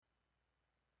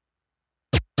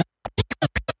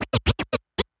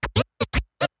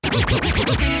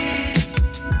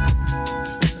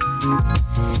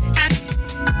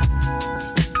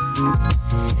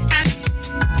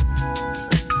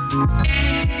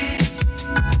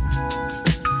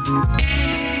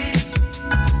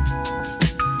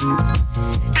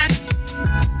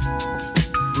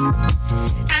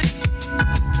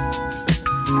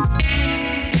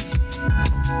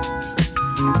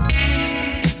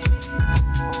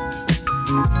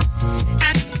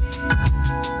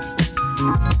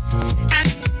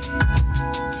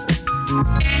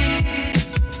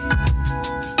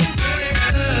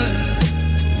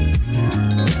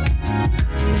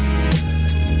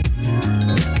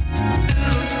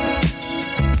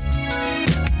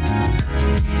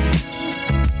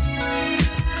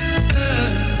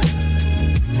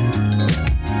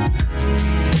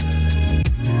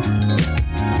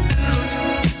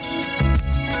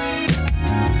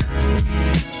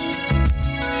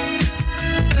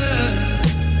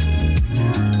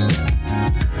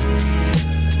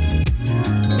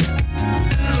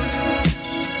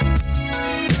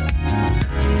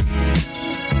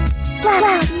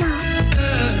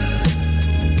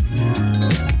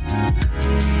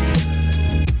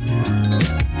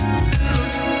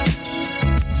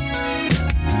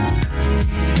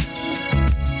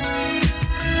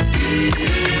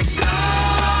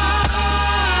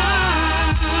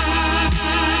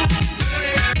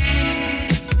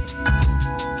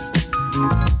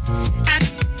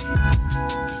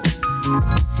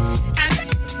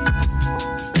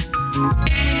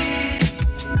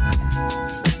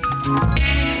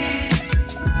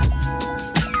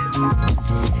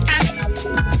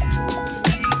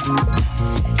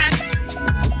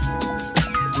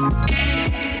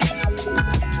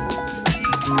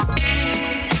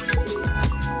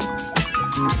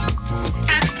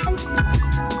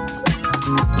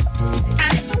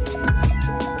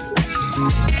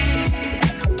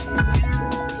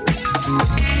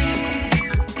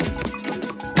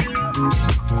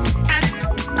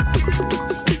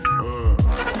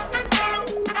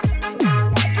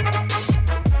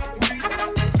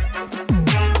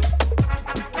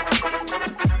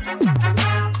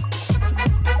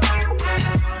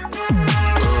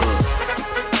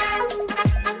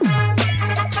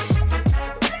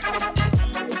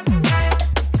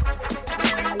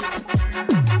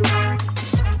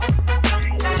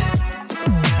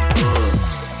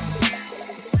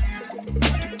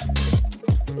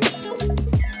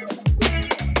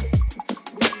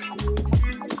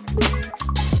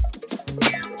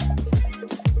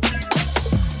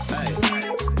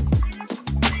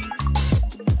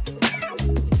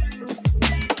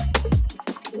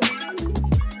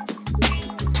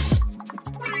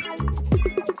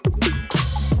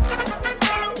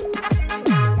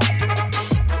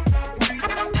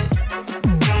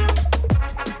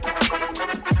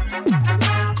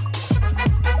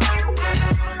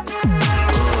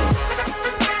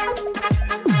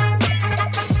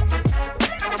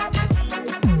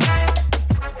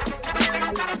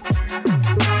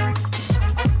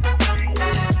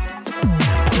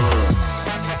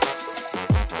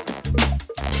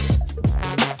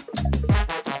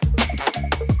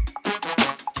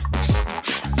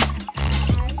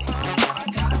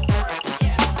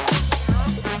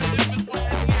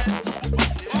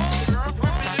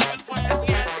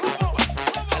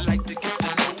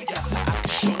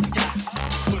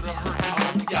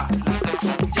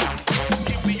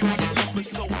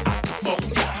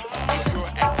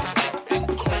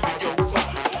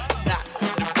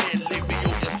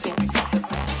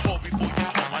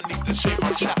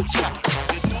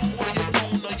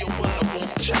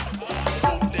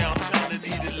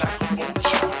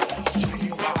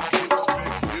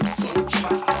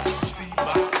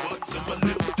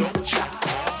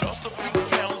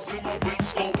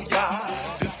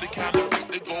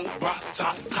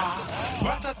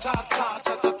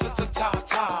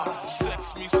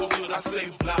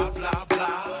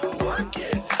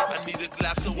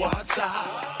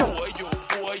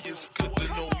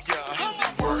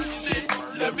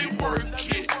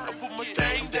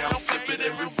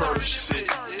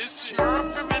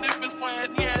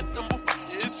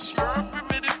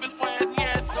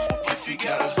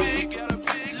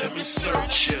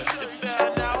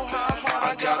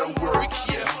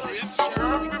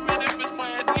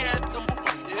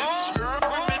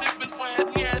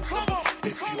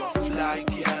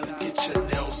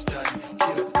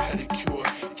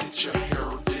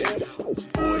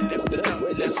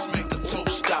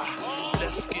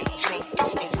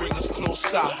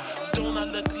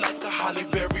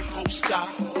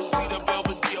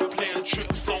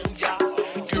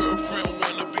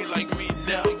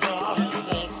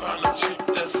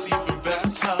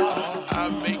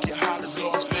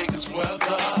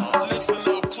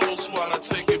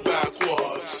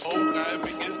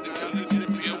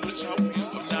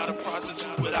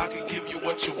I can give you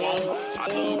what you want. I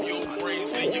love your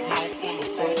braids and your mouth full of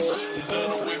froze.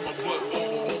 Love the way my butt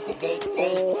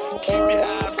boom. Keep your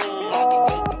eyes on my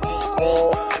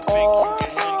boom. I think you can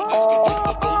handle this.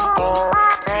 Boom.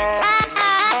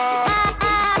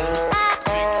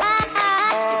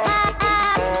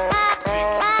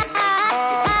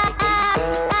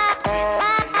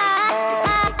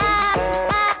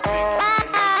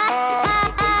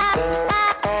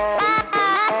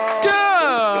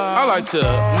 To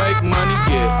make money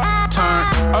get turned.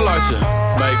 I like to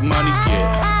make money get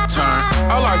turned.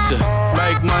 I like to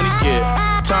make money get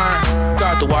turned.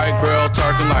 Got the white girl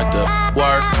talking like the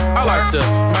work. I like to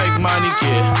make money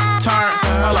get turned.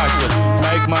 I like to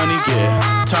make money get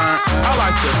turned. I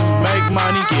like to make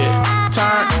money get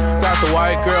turned. Got the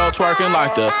white girl twerking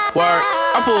like the work.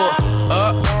 I pull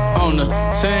up on the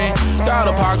scene. Got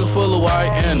a pocket full of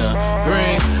white and a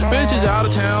green. Bitches out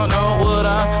of town know what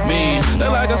I mean. They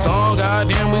like a song,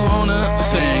 goddamn, we wanna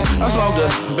sing. I smoke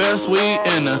the best weed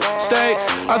in the States.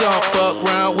 I don't fuck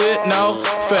around with no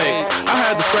fakes. I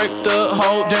had to scrape the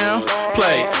whole damn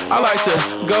plate. I like to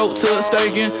go to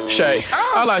Steak and Shake.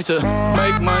 I like to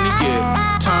make money get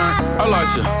turned. I like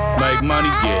to make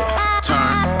money get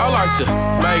turned. I like to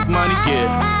make money get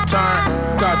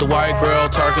turned. Got the white girl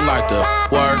talking like the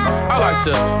work. I like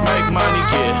to make money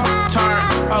get turned.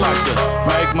 I like to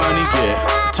make money get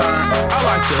turned. I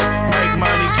like to make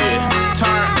money get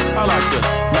turned. I like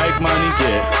to make money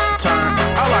get turned.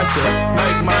 I like to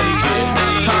make money get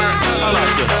turned. I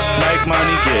like to make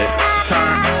money get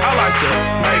turned. I like to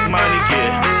make money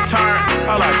get turned.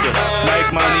 I like to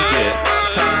make money get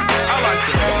turned. I like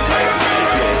to make money get turned.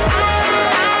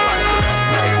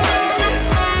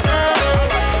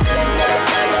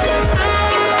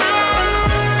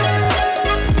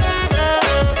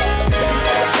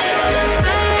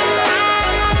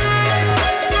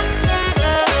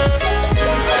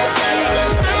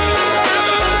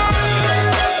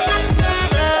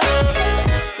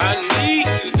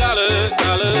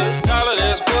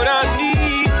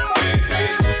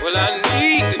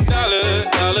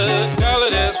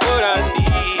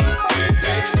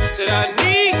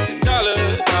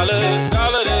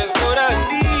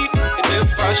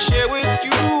 Share with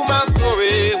you my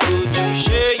story. Would you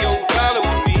share your dollar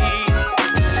with me?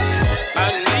 I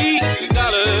need a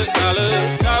dollar,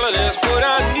 that's what I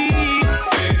need.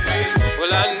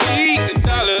 Well, I need a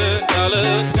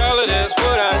dollar, that's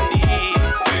what I need.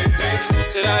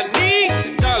 Said I need a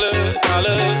dollar,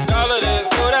 that's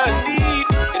what I need.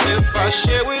 And if I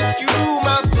share with you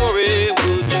my story,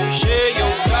 would you share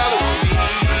your dollar with me?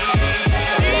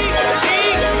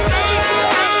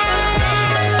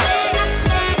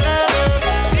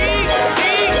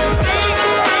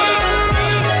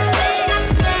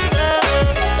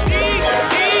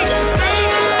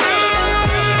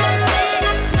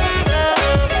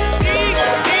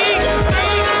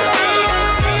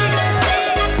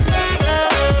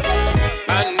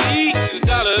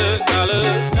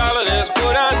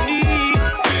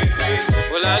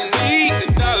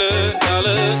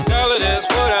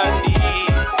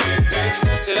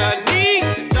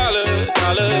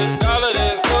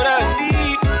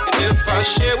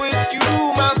 Share with you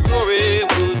my story.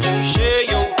 Would you share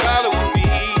your dollar with me?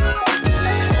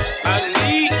 I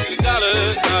need a dollar,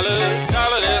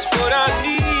 that's what I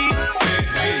need.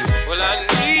 Well, I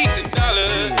need a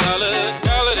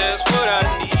dollar, that's what I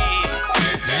need.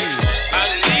 I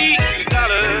need a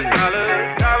dollar,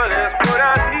 that's what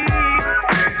I need.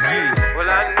 Well,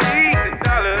 I need a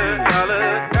dollar,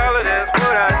 that's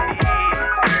what I need.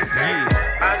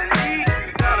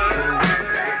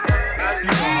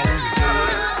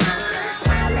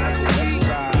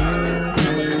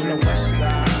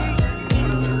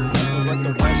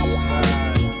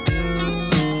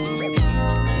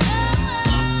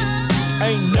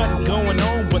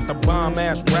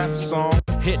 Bomb-ass rap song,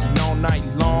 hitting all night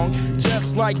long.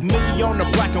 Just like me on the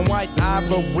black and white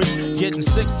ivory, getting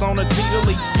 6 on a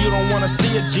T-to-leap. You don't wanna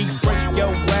see a G break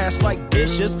your ass like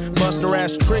dishes, bust her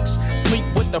ass tricks, sleep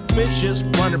with the fishes,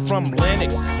 running from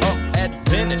Lennox up at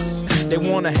Venice. They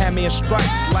wanna have me in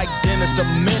stripes like Dennis the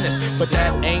Menace, but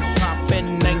that ain't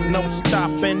poppin', ain't no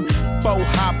stopping. Faux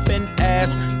hopping,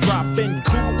 ass dropping,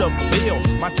 Coupe de Ville,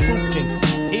 my truth can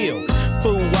heal.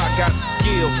 Fool, I got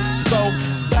skills, so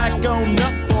back on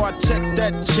up, boy, I check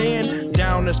that chin.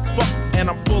 Down as fuck, and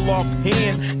I'm full off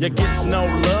hand. You gets no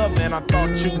love, and I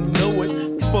thought you knew it.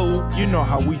 Fool, you know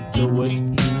how we do it.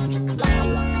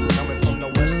 Coming from the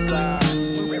west side,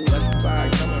 coming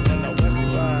from the west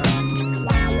side.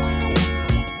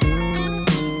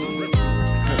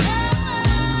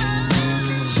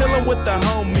 Chillin' with the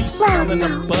homies, smelling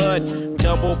the bud.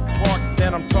 Double park,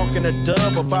 then I'm talking to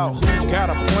Dub about who got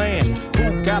a plan,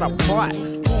 who got a plot,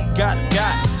 who got,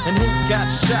 and who got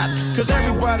shot. Cause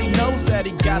everybody knows that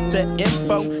he got the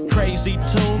info. Crazy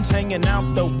tunes hanging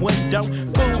out the window.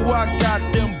 Fool, I got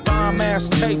them bomb-ass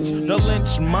tapes, the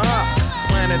Lynch Mob,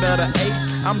 Planet of the Apes.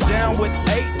 I'm down with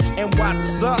 8, and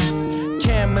what's up?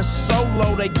 Cam and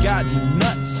Solo, they got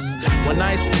nuts. When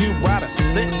Ice Cube write a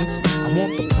sentence, I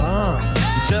want the bomb.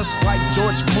 Just like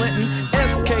George Clinton,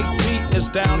 SKP is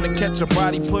down to catch a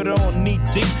body, put on knee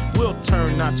deep. We'll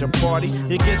turn out your party.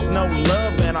 It gets no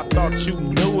love, and I thought you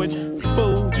knew it.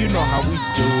 Fool, you know how we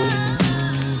do it.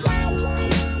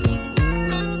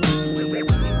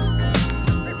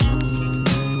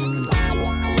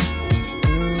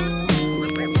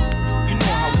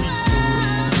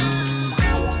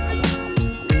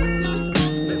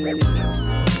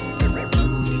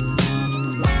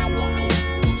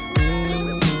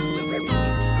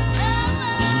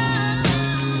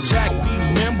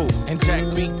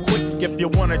 You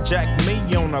wanna jack me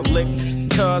on a lick,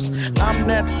 cause I'm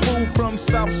that fool from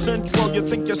South Central. You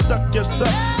think you stuck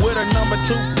yourself with a number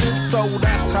 2 pin, so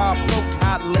that's how I poke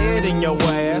hot lead in your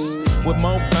ass. With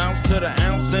more bounce to the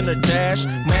ounce in the dash.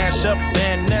 Mash up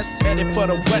Van Ness, headed for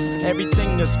the west.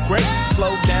 Everything is great,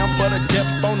 slow down for the dip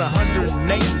on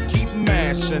 108. Keep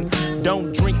mashing,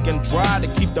 don't drink and drive to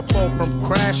keep the foe from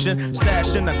crashing.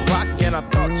 Stashing the clock and I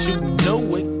thought you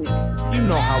knew it. You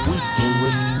know how we do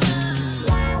it.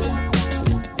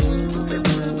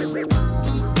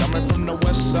 From the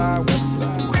west side,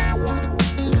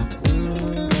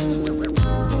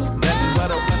 nothing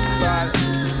but a west side.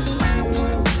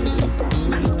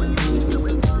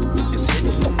 It's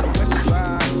hitting from the west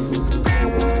side.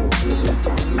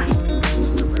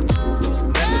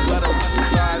 Nothing but a west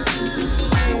side.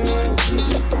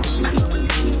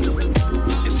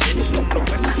 It's hitting from the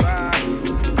west side.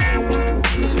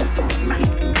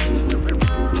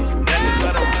 Nothing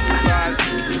but a west side.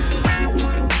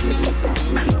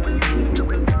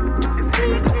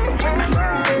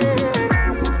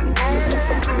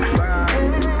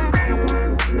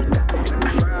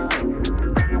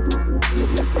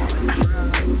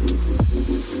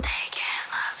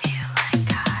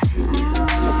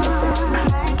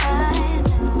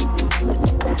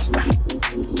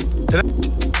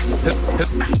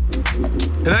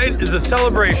 Tonight is a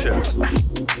celebration.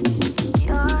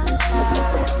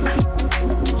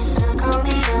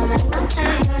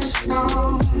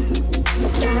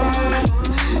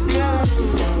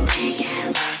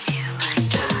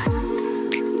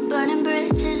 Burning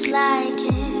bridges like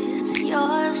it's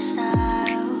your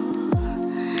style.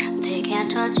 They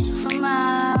can't touch you from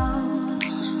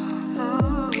miles.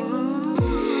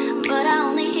 But I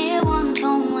only hear one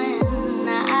tone when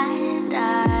I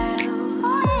dial.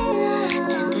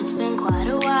 And it's been quite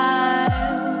a while.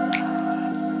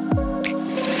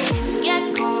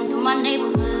 Get going through my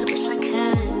neighborhood, wish I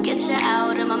could get you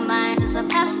out of my mind as I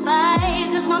pass by.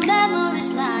 Cause my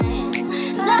memory's lying.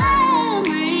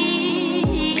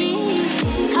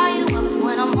 Call you up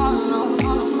when I'm all alone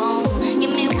on the phone.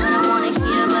 Give me what I wanna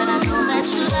hear, but I know that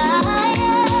you lie.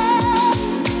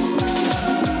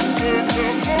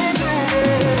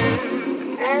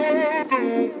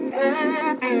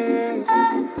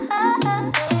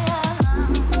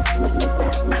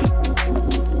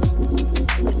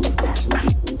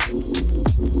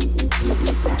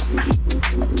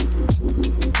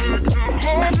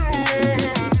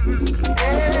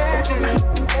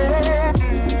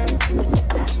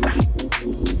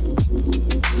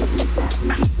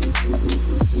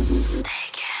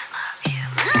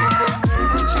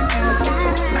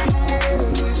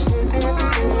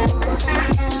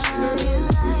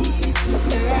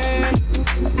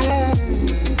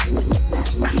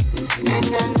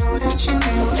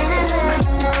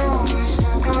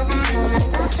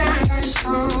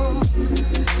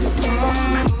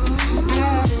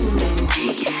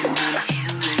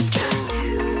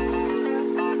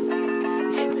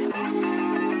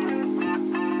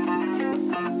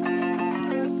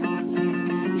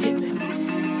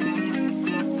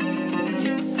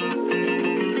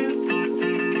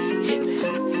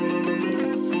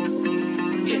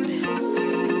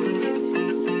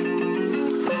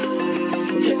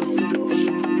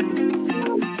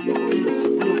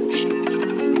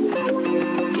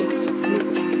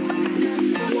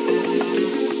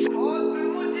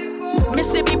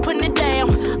 Mississippi putting it down.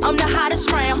 I'm the hottest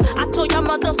round. I told y'all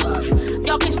mother,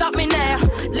 y'all can't stop me now.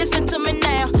 Listen to me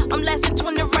now. I'm lasting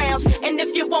 20 rounds. And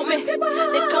if you want me,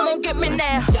 then come on get me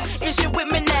now. Is you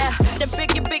with me now? Then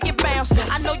biggie bounce.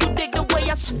 I know you dig the way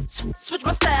I switch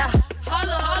my style.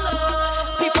 Holla,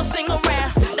 holla. People sing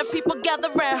around. The people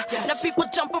gather round.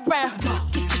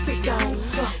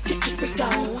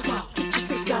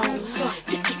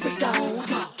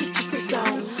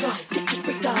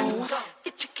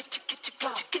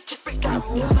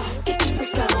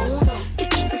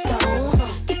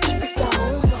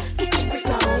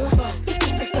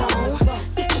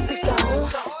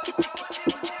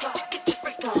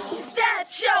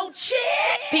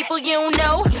 you don't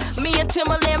know. Me and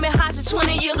Timberland been hot since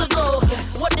 20 years ago.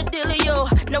 What the dealio?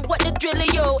 Now what the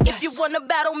drillio? If you wanna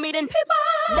battle me, then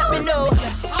let me know.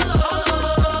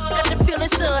 Got the feeling,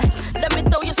 son. Let me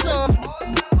throw you some.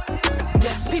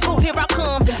 People, here I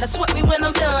come. Now sweat me when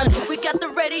I'm done. We got the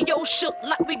radio shook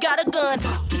like we got a gun.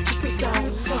 Get your freak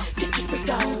on. Get your freak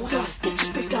on. Get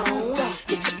your freak on.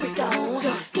 Get your freak on.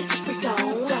 Get your freak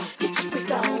on. Get your freak on. Get your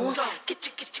freak on. Get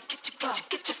your freak on.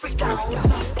 Get your freak on. Get your freak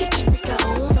on.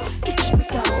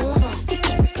 Get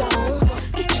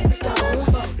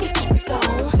your freak on. Get your freak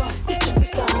on. Get your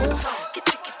freak on. Get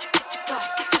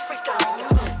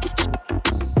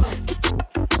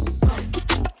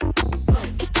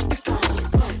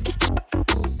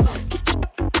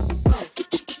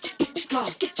your freak on.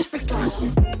 Get your freak on.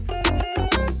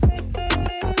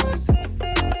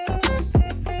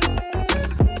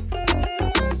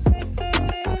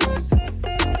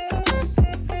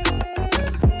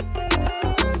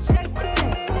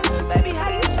 Baby, how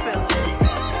you feeling?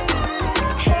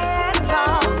 Head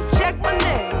toss, check my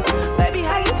nails. Baby,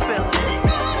 how you feeling?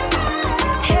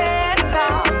 Head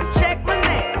toss, check my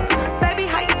nails. Baby,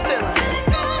 how you feeling?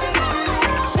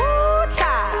 Woo,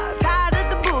 child, tired of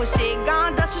the bullshit.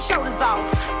 Gone, dust your shoulders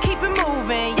off. Keep it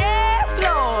moving, yes,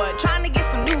 Lord. Trying to get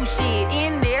some new shit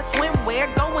in there. Swimwear,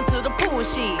 going to the pool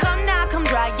shit. Come now, come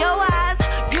dry your eyes.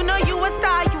 You know you a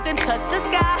star, you can touch the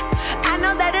sky. I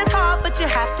know that it's hard, but you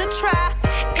have to try.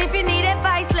 If you need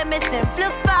advice, let me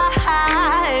simplify.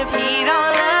 If he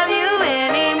don't love you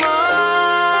anymore,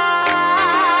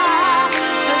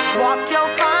 just walk your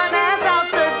fine ass out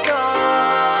the door.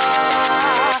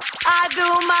 I do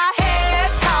my head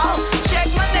talk, check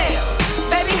my nails.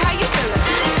 Baby, how you feeling?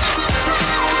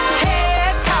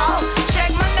 Head talk,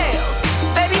 check my nails.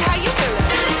 Baby, how you feeling?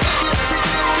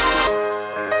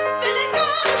 Feeling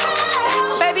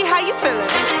good. Baby, how you feeling?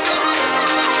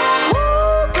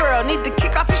 Woo, girl, need to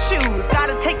kick off your shoes.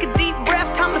 Gotta take a deep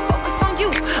breath, time to focus on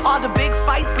you. All the big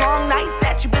fights, long nights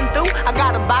that you've been through. I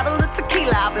got a bottle of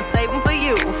tequila I've been saving for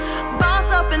you. Boss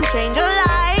up and change your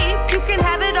life. You can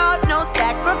have it all, no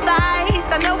sacrifice.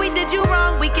 I know we did you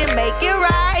wrong, we can make it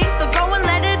right. So go and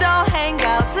let it all hang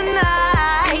out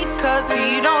tonight. Cause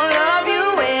he don't love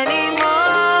you anymore.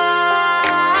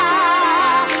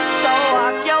 So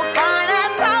walk your fine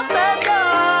ass out the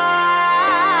door.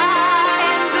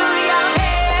 And do your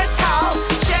head talk,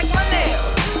 check my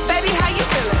nails. Baby, how you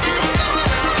feeling?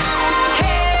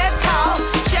 Head talk,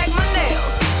 check my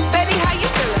nails. Baby, how you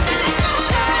feeling?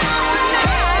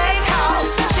 Head talk,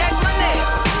 check my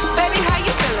nails. Baby, how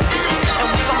you feeling? And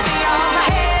we gon' be all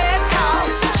head talk,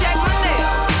 check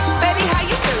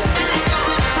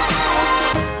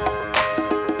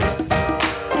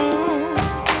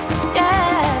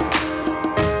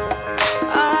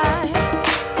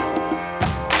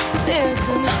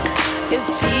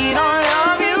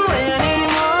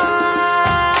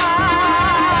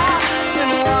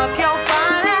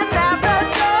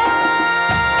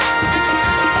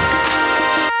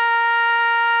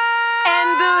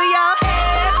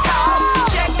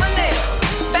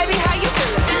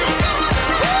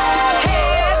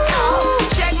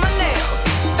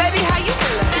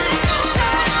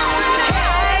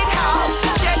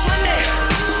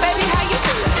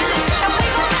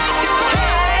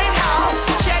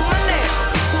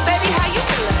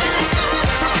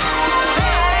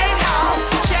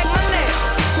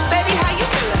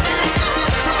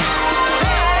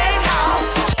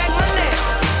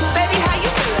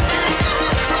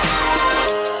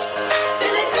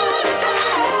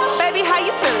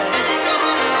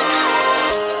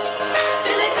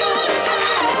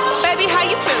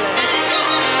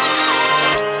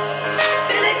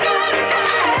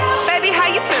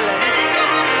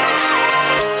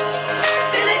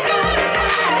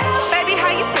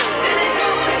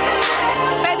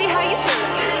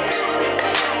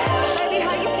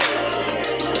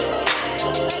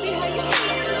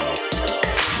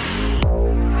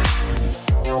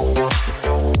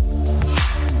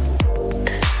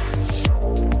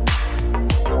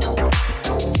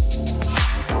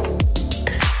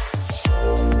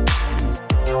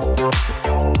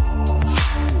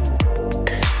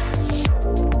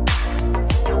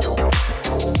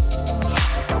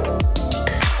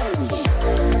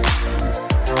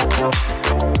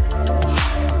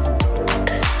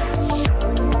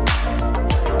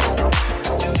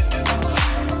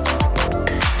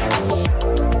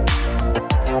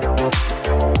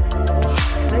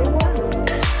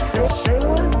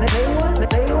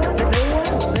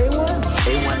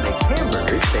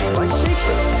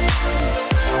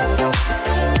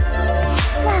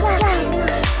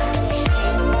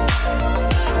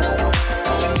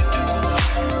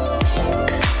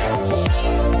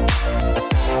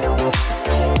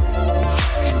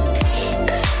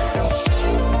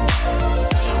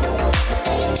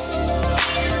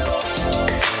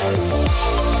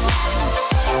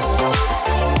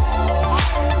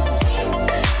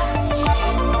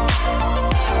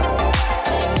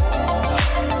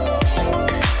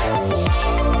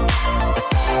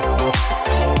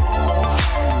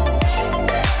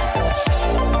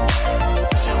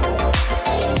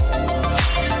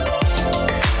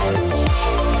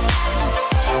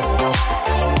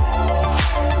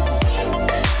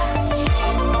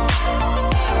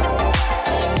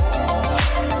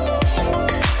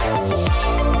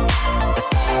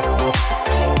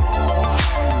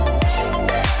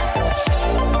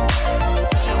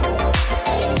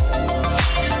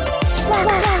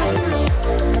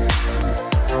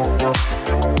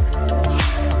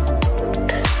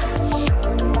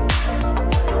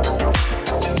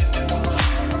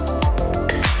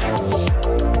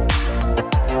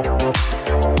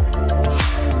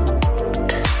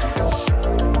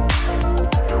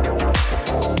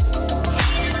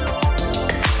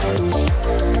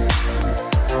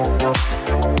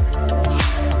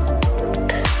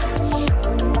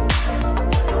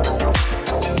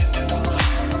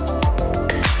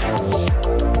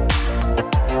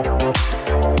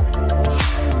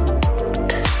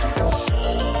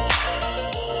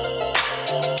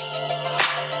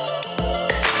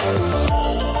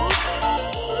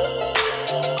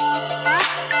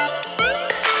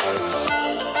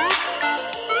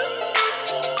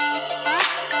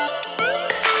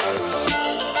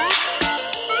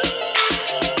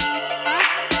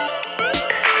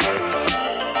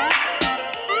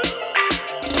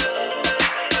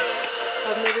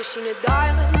Seen a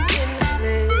diamond in the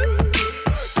flesh.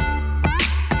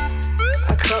 I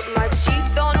cut my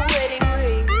teeth on wedding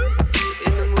rings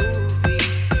in the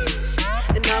movies,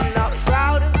 and I'm not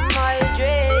proud of my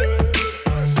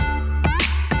address.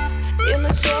 In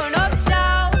the torn up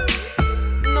town,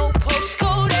 no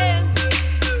postcode envy,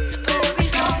 but every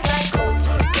song's like gold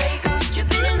teeth, gray goose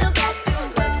dripping in the bathroom,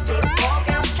 bloodstained ball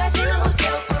gowns, trash in the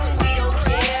hotel room. We don't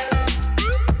care.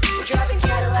 We're driving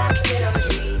Cadillacs in our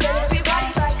dreams.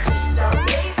 Everybody's like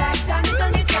Maybach diamonds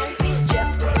on your timepiece, jet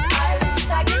planes, islands,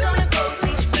 tigers on a gold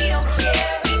leash. We don't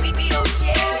care, we don't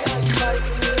care.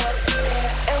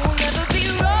 And we'll never be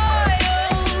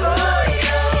royals.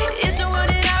 It's a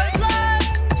running out of blood.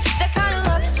 That kind of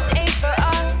love just ain't for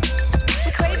us.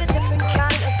 We crave a different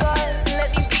kind of blood. Let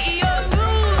me be your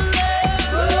ruler.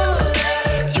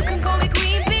 You can call me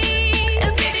Queen Bee,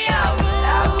 and baby I'll rule.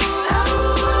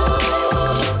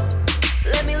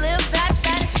 Let me live that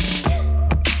fantasy.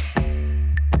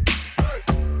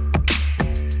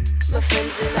 My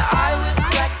friends and I, we've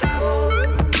cracked the code.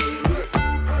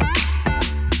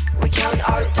 We count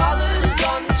our dollars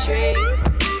on the train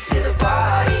to the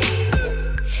party,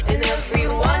 and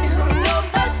everyone who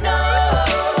knows us knows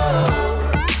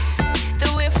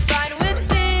that we're fine with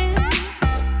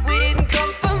this. We didn't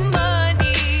come for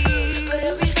money, but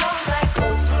every song's like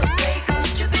gold teeth, gray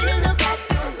goose dripping in the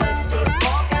bathroom, bloodstained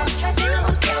ball gowns, trash in the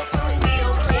hotel room. We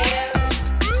don't care.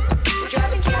 We're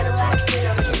driving Cadillacs in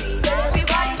our dreams.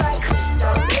 Everybody's like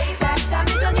crystal, Maybach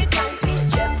diamonds on your timepiece,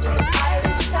 jet planes,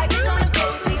 islands, tigers on a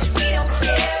gold leash. We don't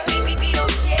care, we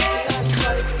don't care.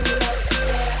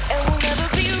 And we'll never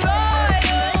be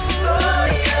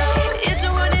royals. It's a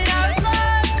running out of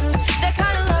blood. That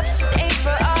kind of love just ain't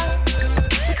for us.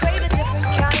 We crave a different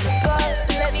kind of blood.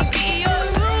 Let me be your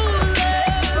ruler.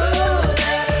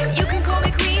 You can call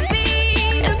me Queen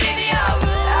Bee, and baby I'll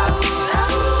rule.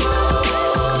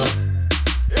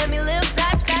 Let me live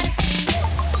that fantasy.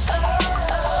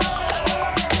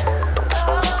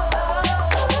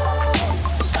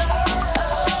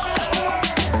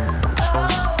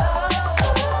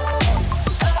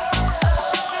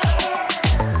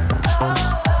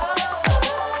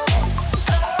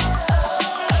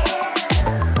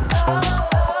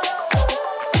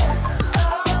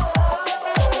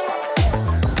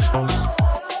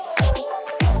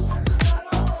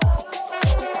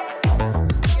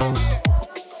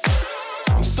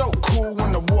 I'm so cool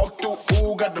when I walk through,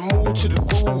 ooh, got the move to the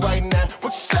groove right now.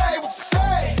 What you say, what you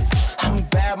say? I'm a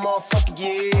bad motherfucker,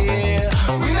 yeah.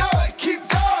 We know it, keep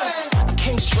going. I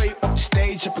came straight off the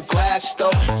stage up a glass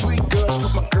though. 3 girls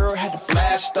with my girl, had a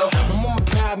blast though. My mama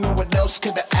proud me, what else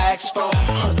could I ask for?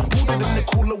 Rooted in the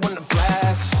cooler when the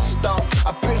blast stop.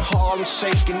 I've been Harlem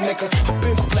shaking, nigga. I've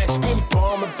been flex, been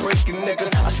bomb and breaking, nigga.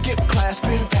 I skipped class,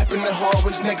 been rapping the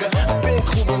hallways, nigga. I've been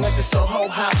coolin' like the Soho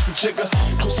House jigger.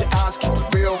 Close your eyes, keep it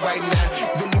real right now.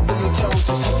 Really tell me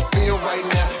just how you feel right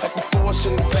now. Like the force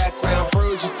in the background,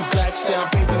 birds with the black sound.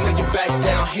 Baby, lay your back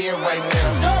down here right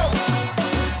now. Go!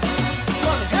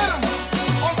 Gonna hit 'em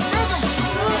on the rhythm.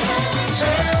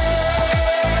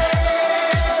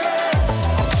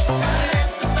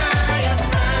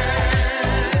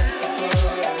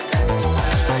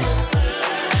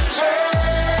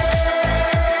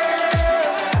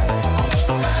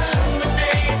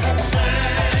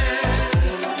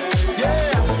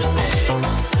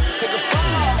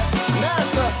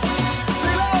 NASA,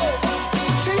 CeeLo,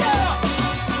 T.I.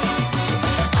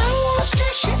 I won't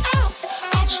stress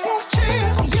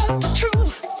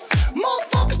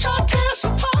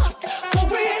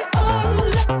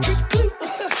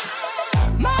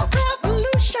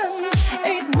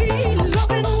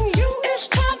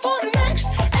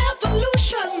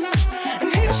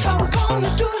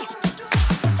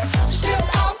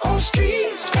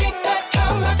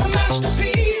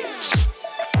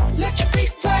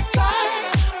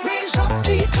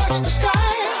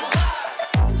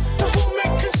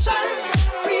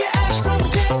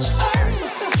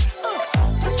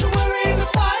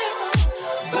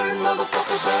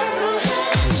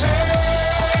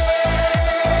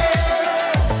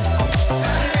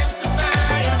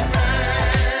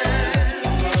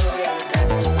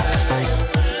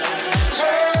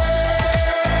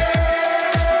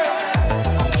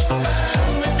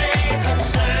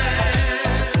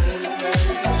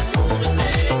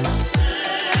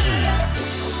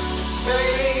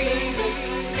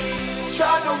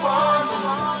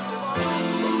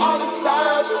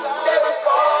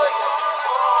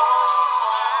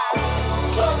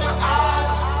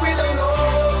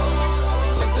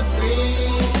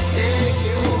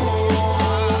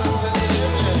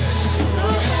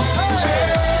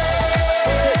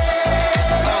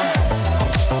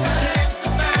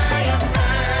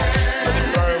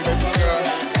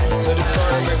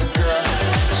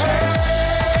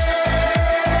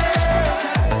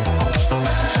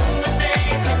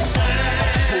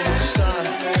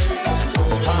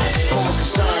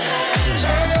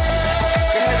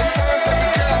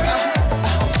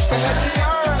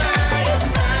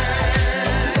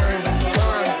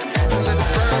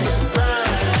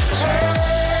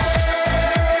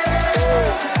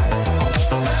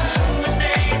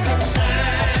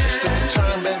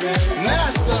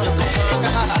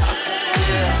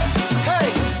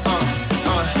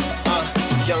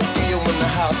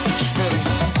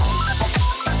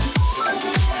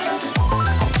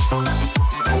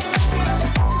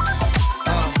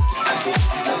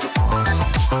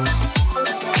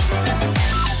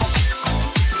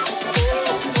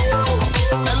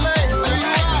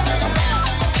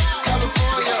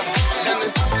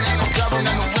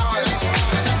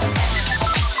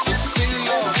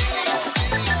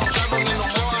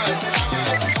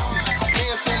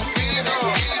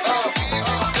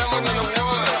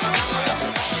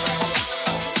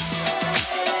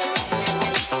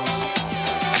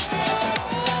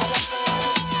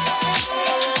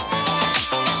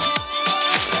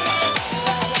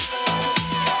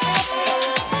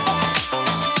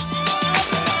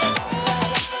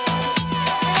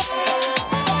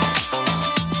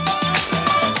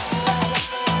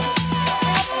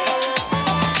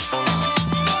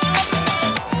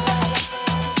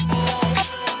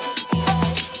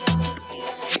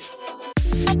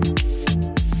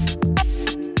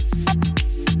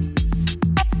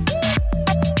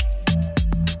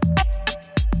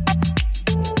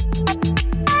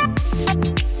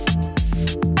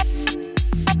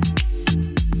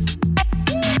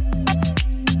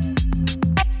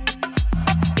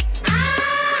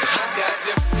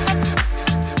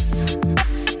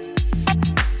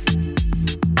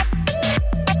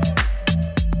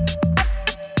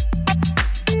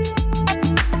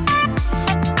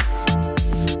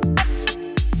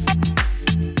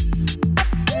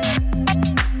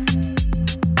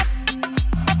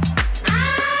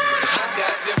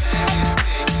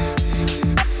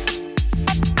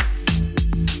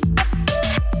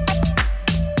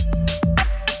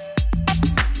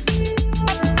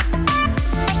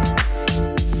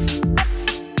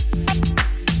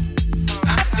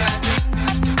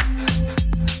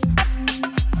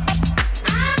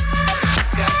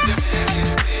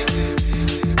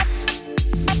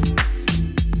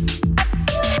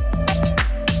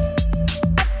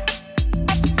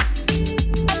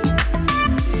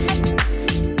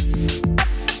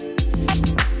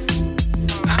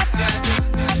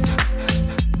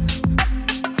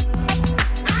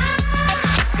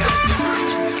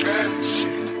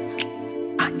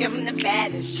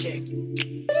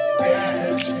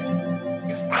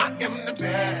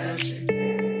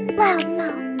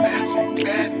Magic,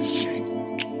 baddest chick.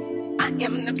 I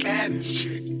am the baddest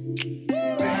chick.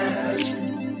 Magic.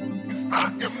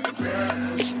 I am the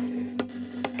baddest.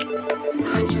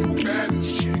 Magic,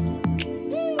 baddest chick.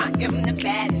 I am the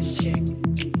baddest chick.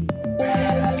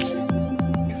 Magic.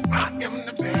 I am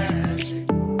the baddest chick.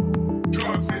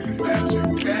 Drugs in the magic,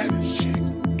 baddest chick.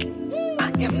 I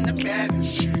am the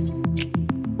baddest chick.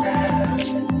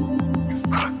 Magic.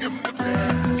 I am the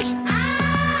baddest. I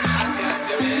got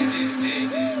the magic stick.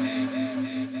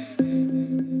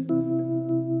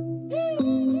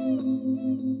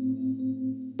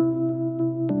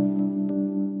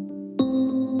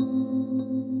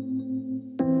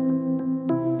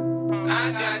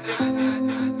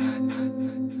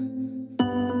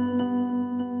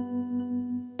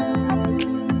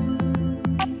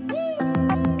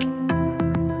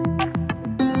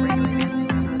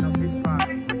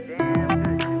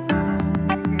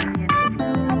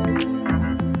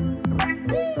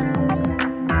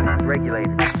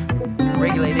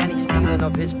 Regulate any stealing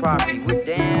of his property. We're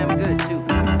damn good too.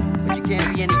 But you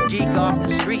can't be any geek off the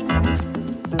street.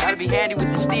 Gotta be handy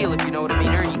with the steel if you know what I mean.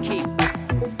 Earn your keep.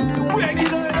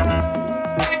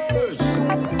 Regulators,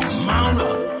 mount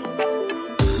up.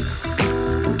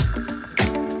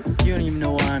 You don't even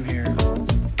know why I'm here.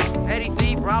 Petty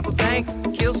thief, rob a bank,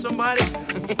 kill somebody.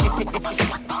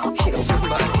 Kill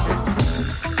somebody.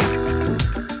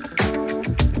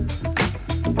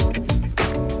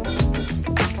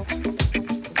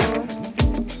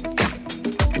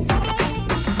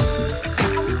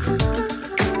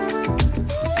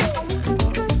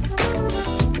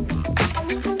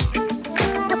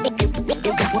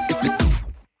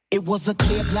 It was a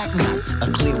clear black night, a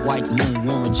clear white moon.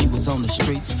 Warren G was on the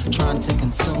streets trying to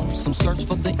consume some skirts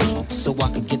for the E, so I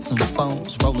could get some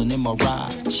phones. Rolling in my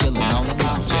ride, chilling all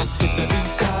alone. Just hit the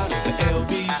east side of the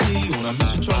LBC on a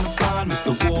mission trying to find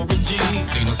Mr. Warren G.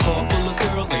 Seen a car full of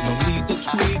girls, ain't no need to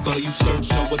tweak. All you search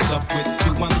know what's up with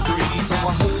 213. So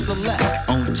I hooked select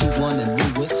on 21 and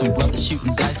Lewis. Some brothers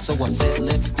shooting dice, so I said,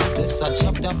 let's do this. I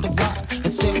jumped out the ride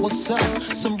and said, what's up?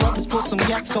 Some brothers put some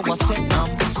yak, so I said,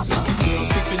 I'm the stuff.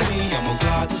 I'm a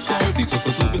glide to swerve. These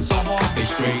hookers moving so hard, they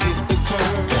straight hit the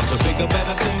curve. Want to bigger,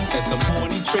 better things than some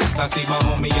horny tricks. I see my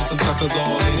homie and some suckers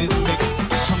all in his mix. I'm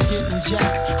getting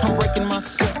jacked, I'm breaking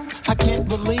myself. I can't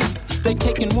believe they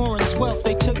taking Warren's wealth.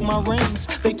 They took my rings,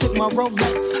 they took my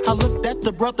Rolex. I looked at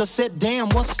the brother, said, damn,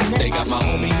 what's next? They got my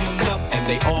homie hemmed up and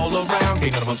they all around.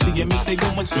 Can't none of them seeing me, they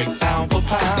going straight pound for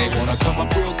pound. They wanna come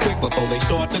up real quick before they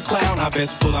start to clown. I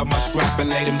best pull out my strap and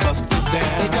lay them busters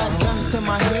down. They got guns to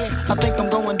my head, I think I'm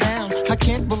going down. I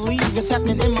can't believe it's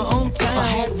happening in my own town. If I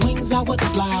had wings, I would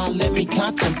fly. Let me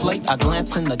contemplate. I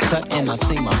glance in the cut and I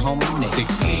see my homie Nate.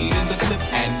 16 in the clip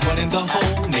and one in the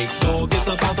hole. Nate Dogg is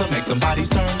about to make some bodies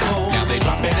turn cold. Now they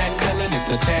dropping that melon, it's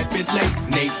a tad bit late.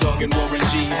 Nate Dogg and Warren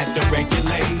G had to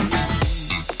regulate.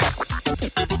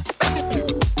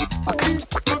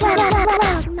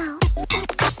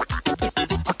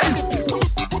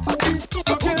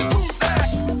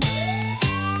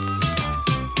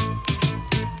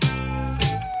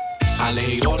 I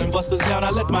laid all them busters down, I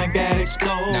let my gat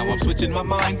explode. Now I'm switching my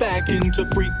mind back into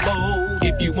freak mode.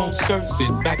 If you won't skirt, sit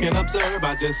back and observe.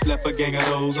 I just left a gang of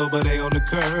those over there on the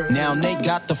curb. Now they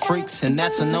got the freaks, and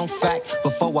that's a known fact.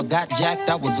 Before I got jacked,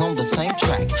 I was on the same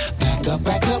track.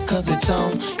 Back up, cause it's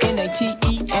on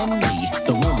N-A-T-E-N-E,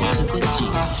 the woman to the G.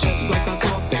 Just like I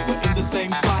thought, they were in the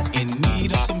same spot, in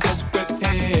need of some desperate help.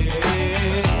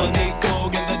 A Nate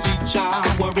Dogg and the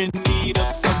G-Child were in need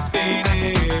of something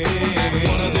else.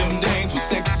 One of them dames was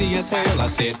sexy as hell. I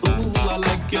said, ooh, I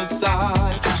like your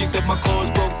size. She said my chords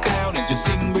broke down and just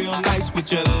sing real nice.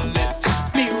 Would you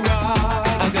let me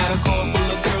ride? I got a car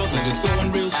full of girls and it's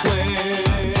going real swell.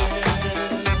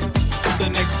 The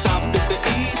next stop is the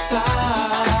East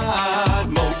Side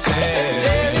Motel.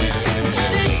 Very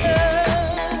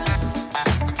superstitious.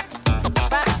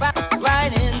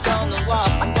 Writings on the wall.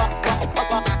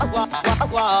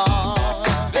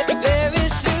 Very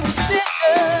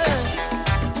superstitious.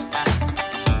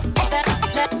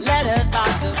 Letters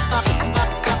about to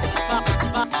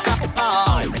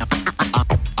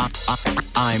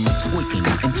I'm tweaking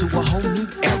into a whole new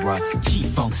era.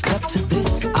 G-Funk, step to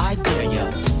this, I dare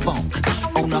ya. Funk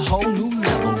on a whole new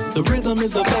level. The rhythm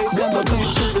is the bass and the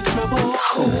bass is the treble.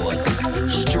 Chords,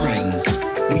 strings,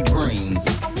 we brings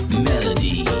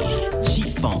melody.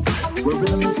 G-Funk, where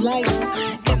rhythm is life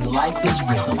and life is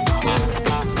rhythm.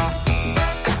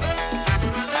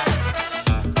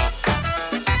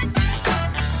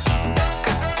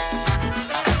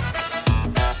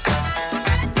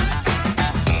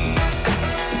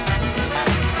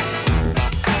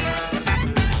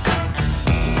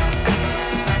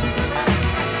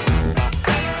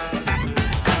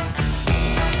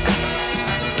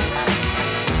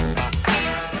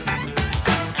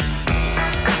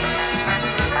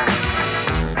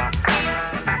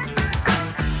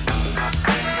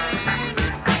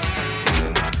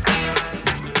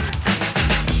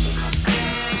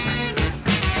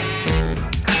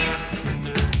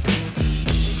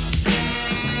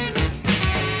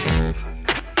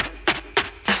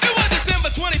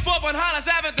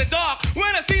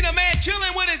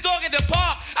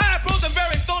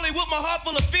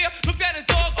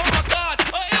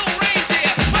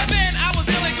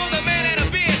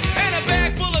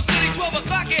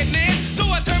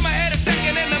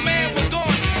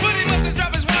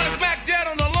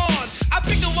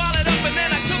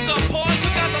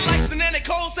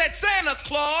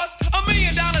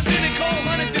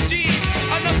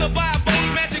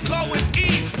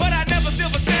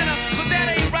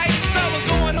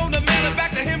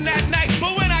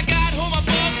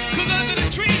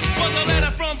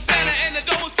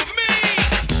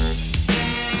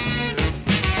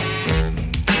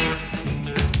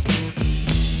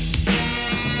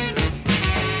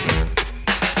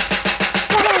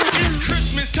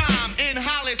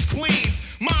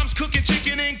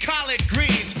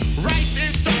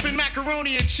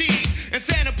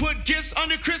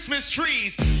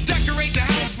 trees. Decorate the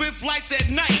house with lights at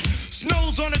night.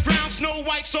 Snow's on the ground, Snow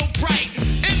White so bright.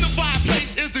 In the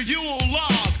fireplace is the Yule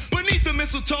log. Beneath the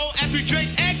mistletoe as we drink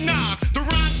eggnog. The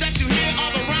rhymes that you hear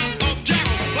are the rhymes of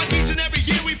carols. Like each and every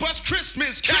year we bust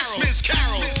Christmas carols. Christmas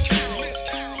carols.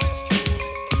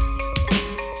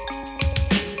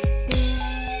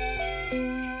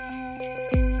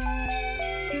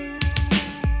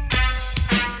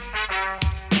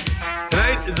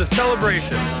 Tonight is a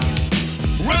celebration.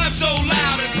 Rhyme so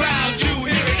loud and proud you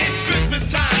hear it. It's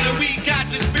Christmas time and we got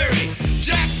the spirit.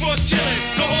 Jack Frost chillin',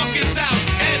 the hawk is out,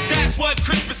 and that's what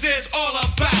Christmas is all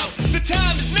about. The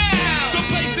time is now, the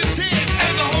place is here,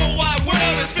 and the whole wide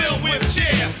world is filled with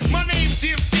cheer. My name's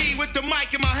DMC with the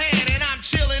mic in my hand, and I'm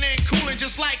chillin' and coolin'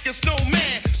 just like a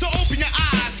snowman. So open your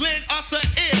eyes, lend us an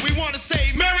ear. We wanna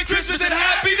say Merry Christmas and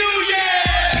Happy New Year!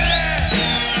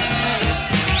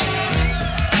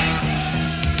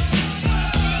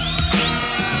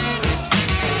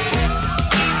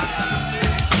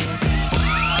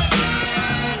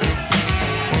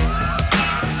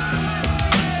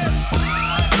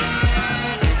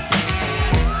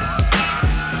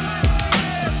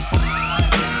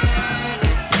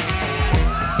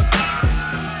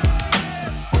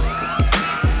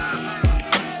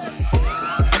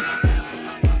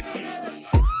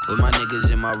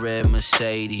 My red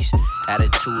Mercedes,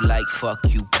 attitude like fuck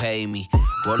you, pay me.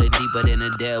 Roll it deeper than a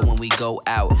Dell when we go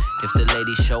out. If the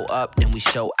ladies show up, then we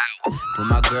show out. With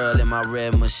my girl in my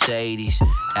red Mercedes,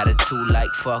 attitude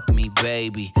like fuck me,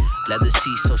 baby. Leather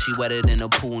seats so she wetter than a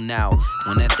pool now.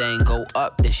 When that thing go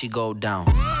up, then she go down.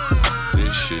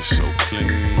 This shit so clean,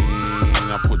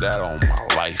 I put that on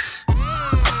my life.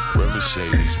 Red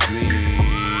Mercedes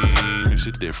beam, it's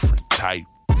a different type.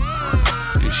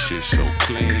 This shit so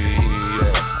clean,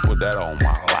 yeah, put that on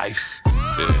my life.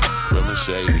 Yeah, Red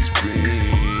Mercedes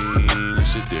green,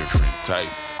 it's a different type.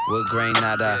 With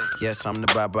Granada, yes, I'm the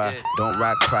Baba. Don't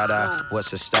rock Prada,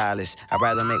 what's a stylist? I'd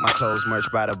rather make my clothes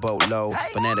merch by the boatload.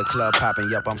 Banana club popping,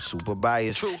 yup, I'm super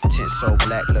biased. Tint so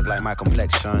black, look like my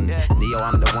complexion. Neo,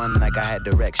 I'm the one like I had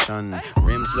direction.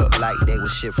 Rims look like they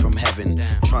was shipped from heaven.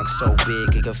 Trunk so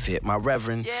big, it could fit my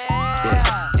reverend.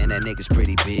 Yeah, and that nigga's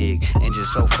pretty big. Engine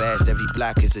so fast, every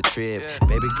block is a trip.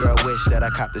 Baby girl wish that I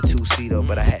copped a two-seater,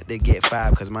 but I had to get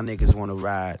 5 cause my niggas wanna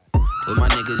ride. With my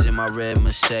niggas in my red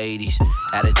Mercedes,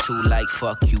 attitude like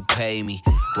fuck you, pay me.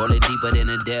 Roll it deeper than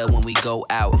a Dell when we go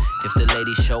out. If the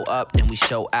ladies show up, then we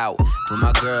show out. With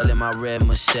my girl in my red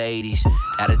Mercedes,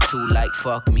 attitude like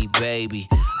fuck me, baby.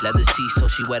 Leather seats so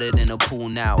she wetter than a pool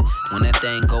now. When that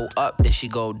thing go up, then she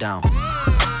go down.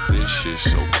 This shit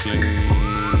so clean,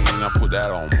 I put that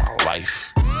on my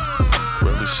life.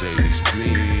 Red Mercedes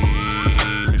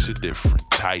beam, it's a different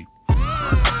type.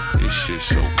 This shit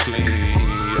so clean,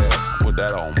 yeah, put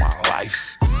that on my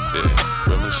life. Yeah,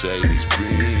 Red Mercedes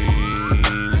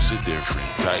green, it's a different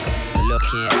type.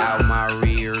 Looking out my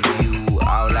rear view,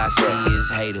 all I see is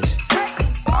haters.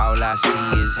 All I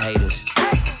see is haters.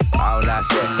 All I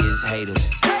see is haters.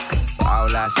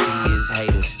 All I see is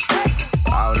haters.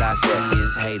 All I see is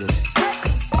haters.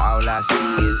 All I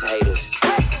see is haters.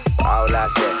 All I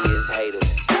see is haters.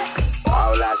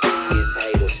 All I see is haters. All I see is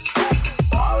haters.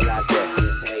 All I see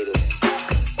is haters.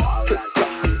 All I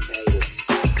see is haters.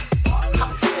 All I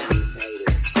see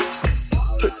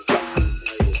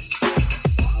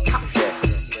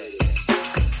is haters.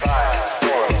 5,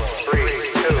 4, 3,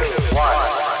 2, 1.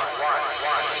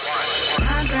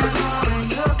 My grandma and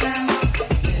your grandma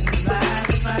sitting by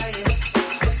the fire.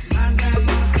 My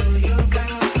grandma told your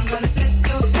grandma, I'm gonna set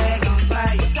your bag on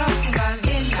fire. Talking about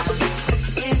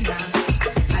dinner.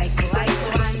 I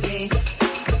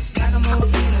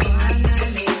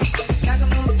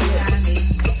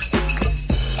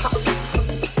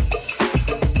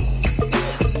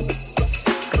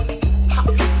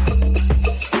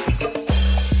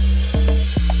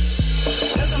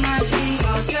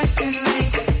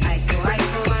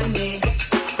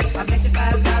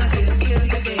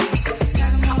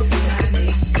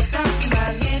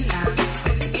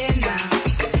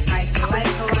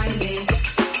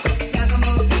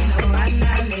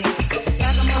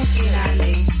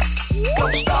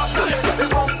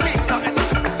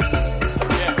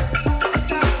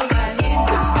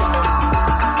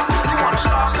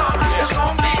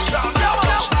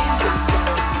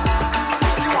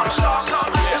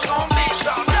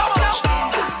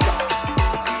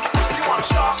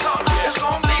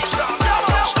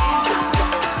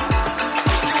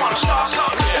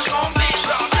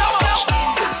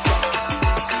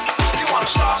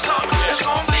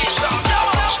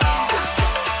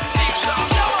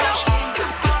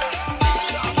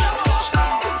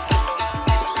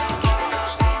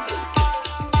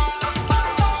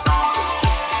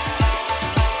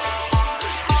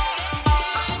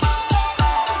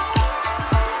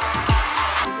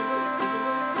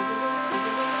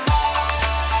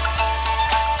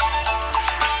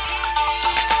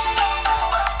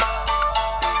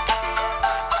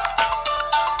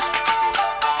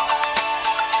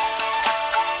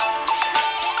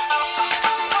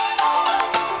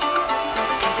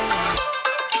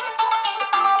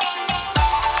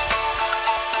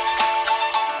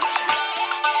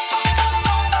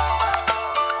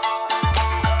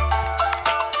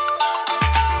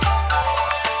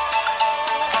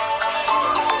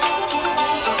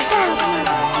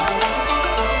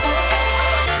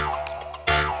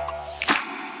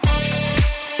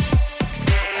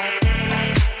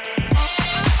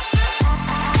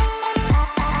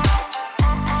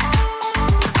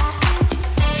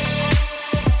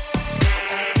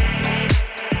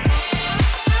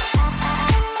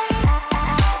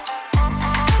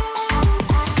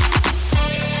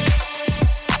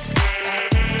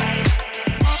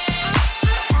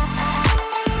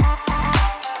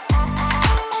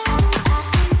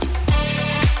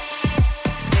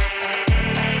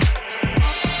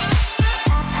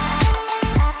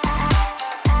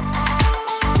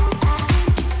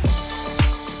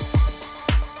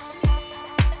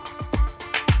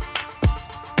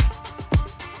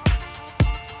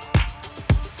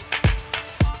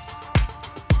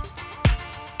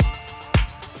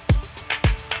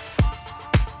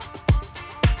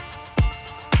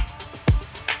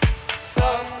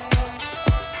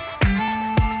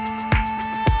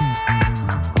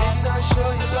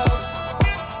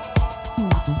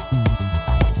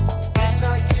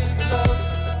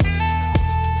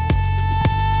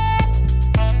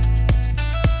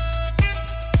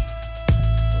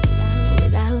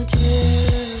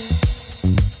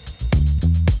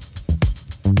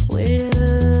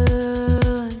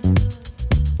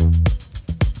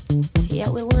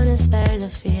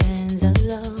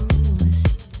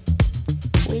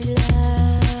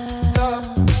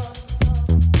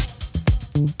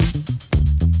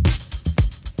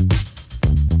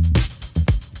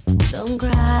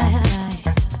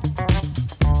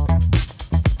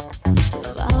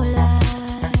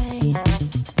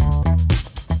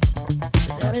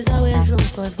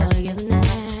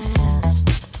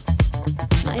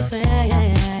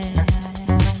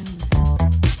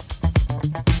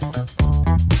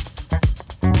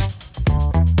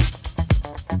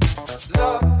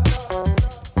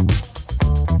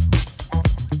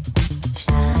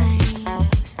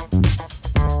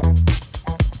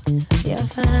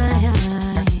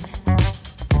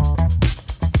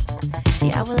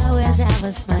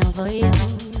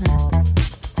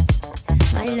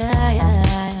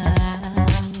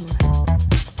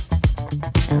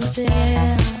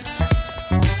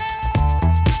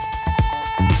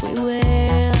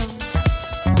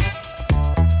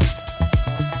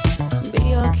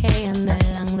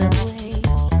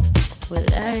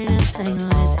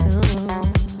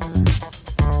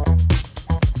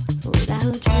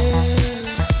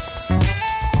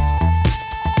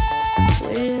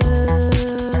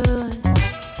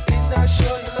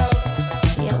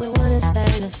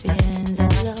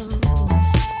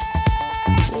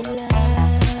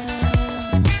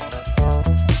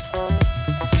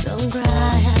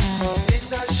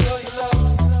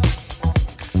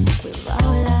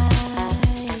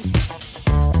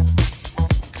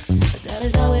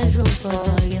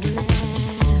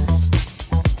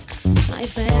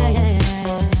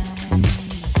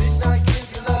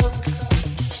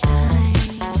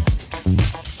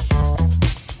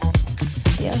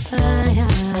you're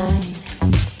fine.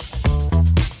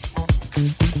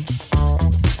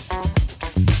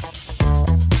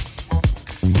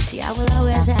 See, I will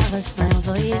always have a smile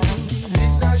for you,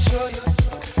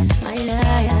 my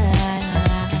love.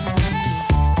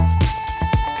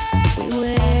 We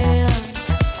will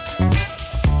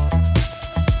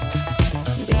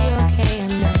be okay in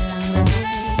the long way.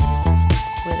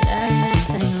 We'll learn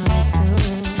everything we do.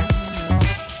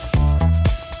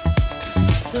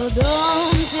 So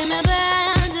don't take me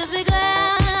back, just be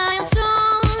glad I am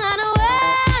strong. I know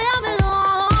where I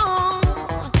belong.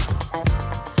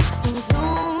 And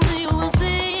soon you will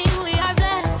see we are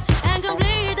blessed and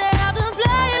complete. There are some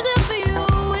places for you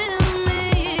and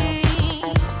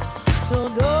me. So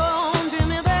don't treat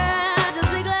me bad,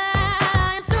 just be glad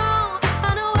I am strong.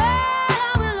 I know where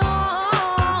I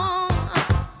belong.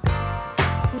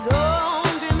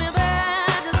 Don't treat me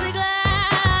bad, just be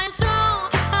glad I am strong.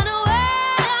 I know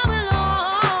where I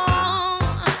belong.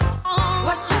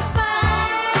 What you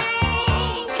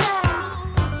think,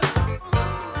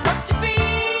 what you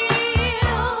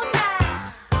feel now,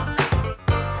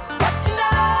 what you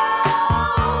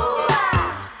know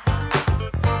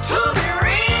to be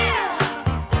real.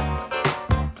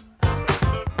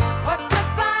 What you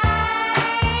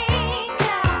think,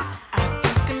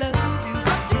 I love you.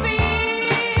 What you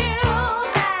feel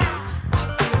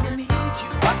now, I need you.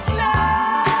 What you know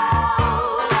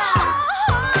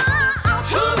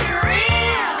to be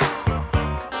real.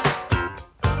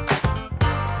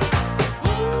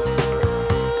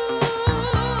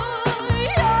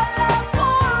 Your love's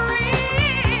for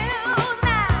real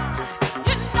now.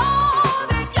 You know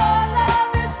that your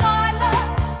love is my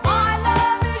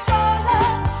love is your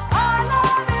love, our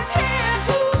love is here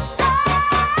to stay.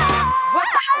 What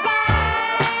you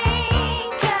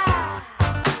think,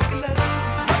 I love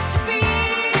you. What you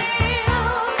feel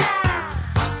now,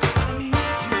 I need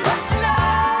you. What you know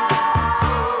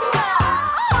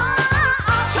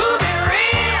to be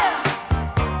real.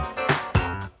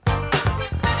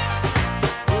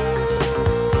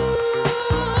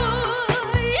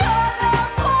 Your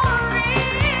love's for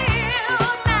real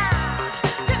now.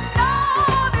 You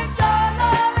know that your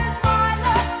love is my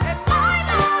love, and my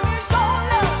love is your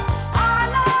love. Our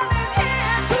love is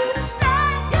here to stay.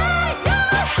 Yeah,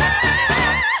 yeah.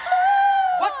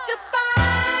 What you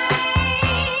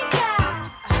think,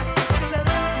 I love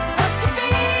you. What you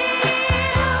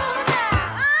feel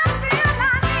now, I feel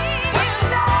I need. What you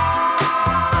know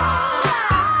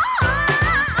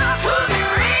to be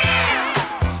real.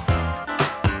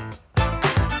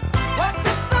 What you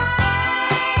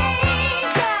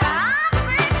think, I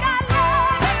think I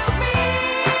love. What you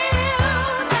feel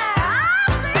now, I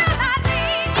feel I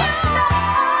need. What you know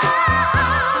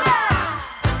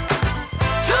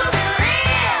to be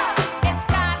real. It's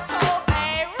got to be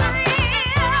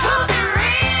real. To be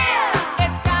real.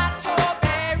 It's got to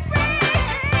be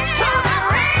real. To be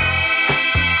real.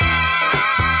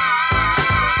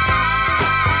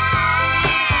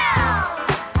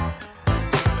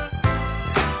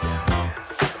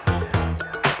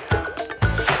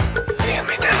 Feel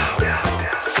me now.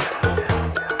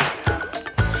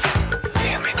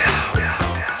 Feel me now.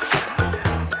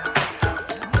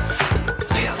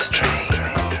 Feel the strain.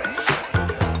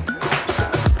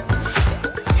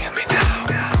 Feel me now.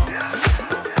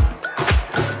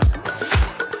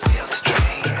 Feel the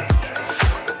strain.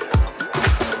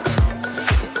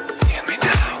 Feel me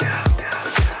now.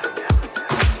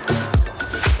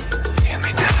 Feel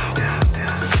me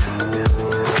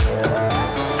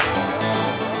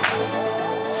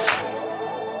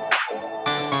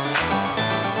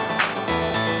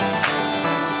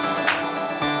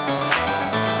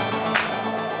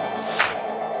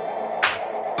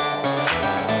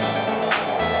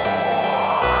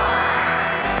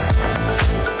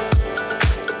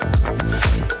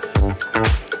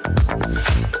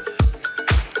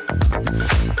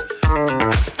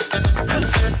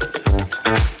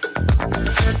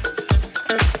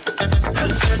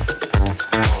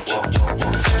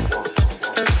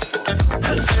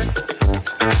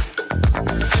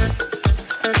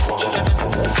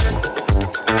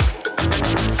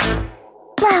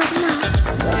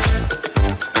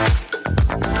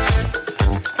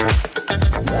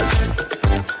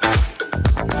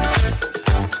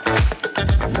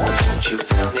Won't you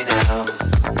feel me now?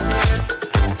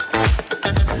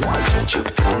 Won't you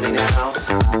feel me now?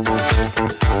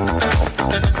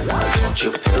 Won't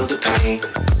you feel the pain?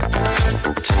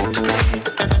 Take the pain.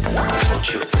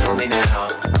 Won't you feel me now?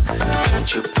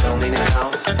 Won't you feel me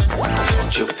now?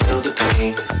 Won't you feel the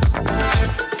pain?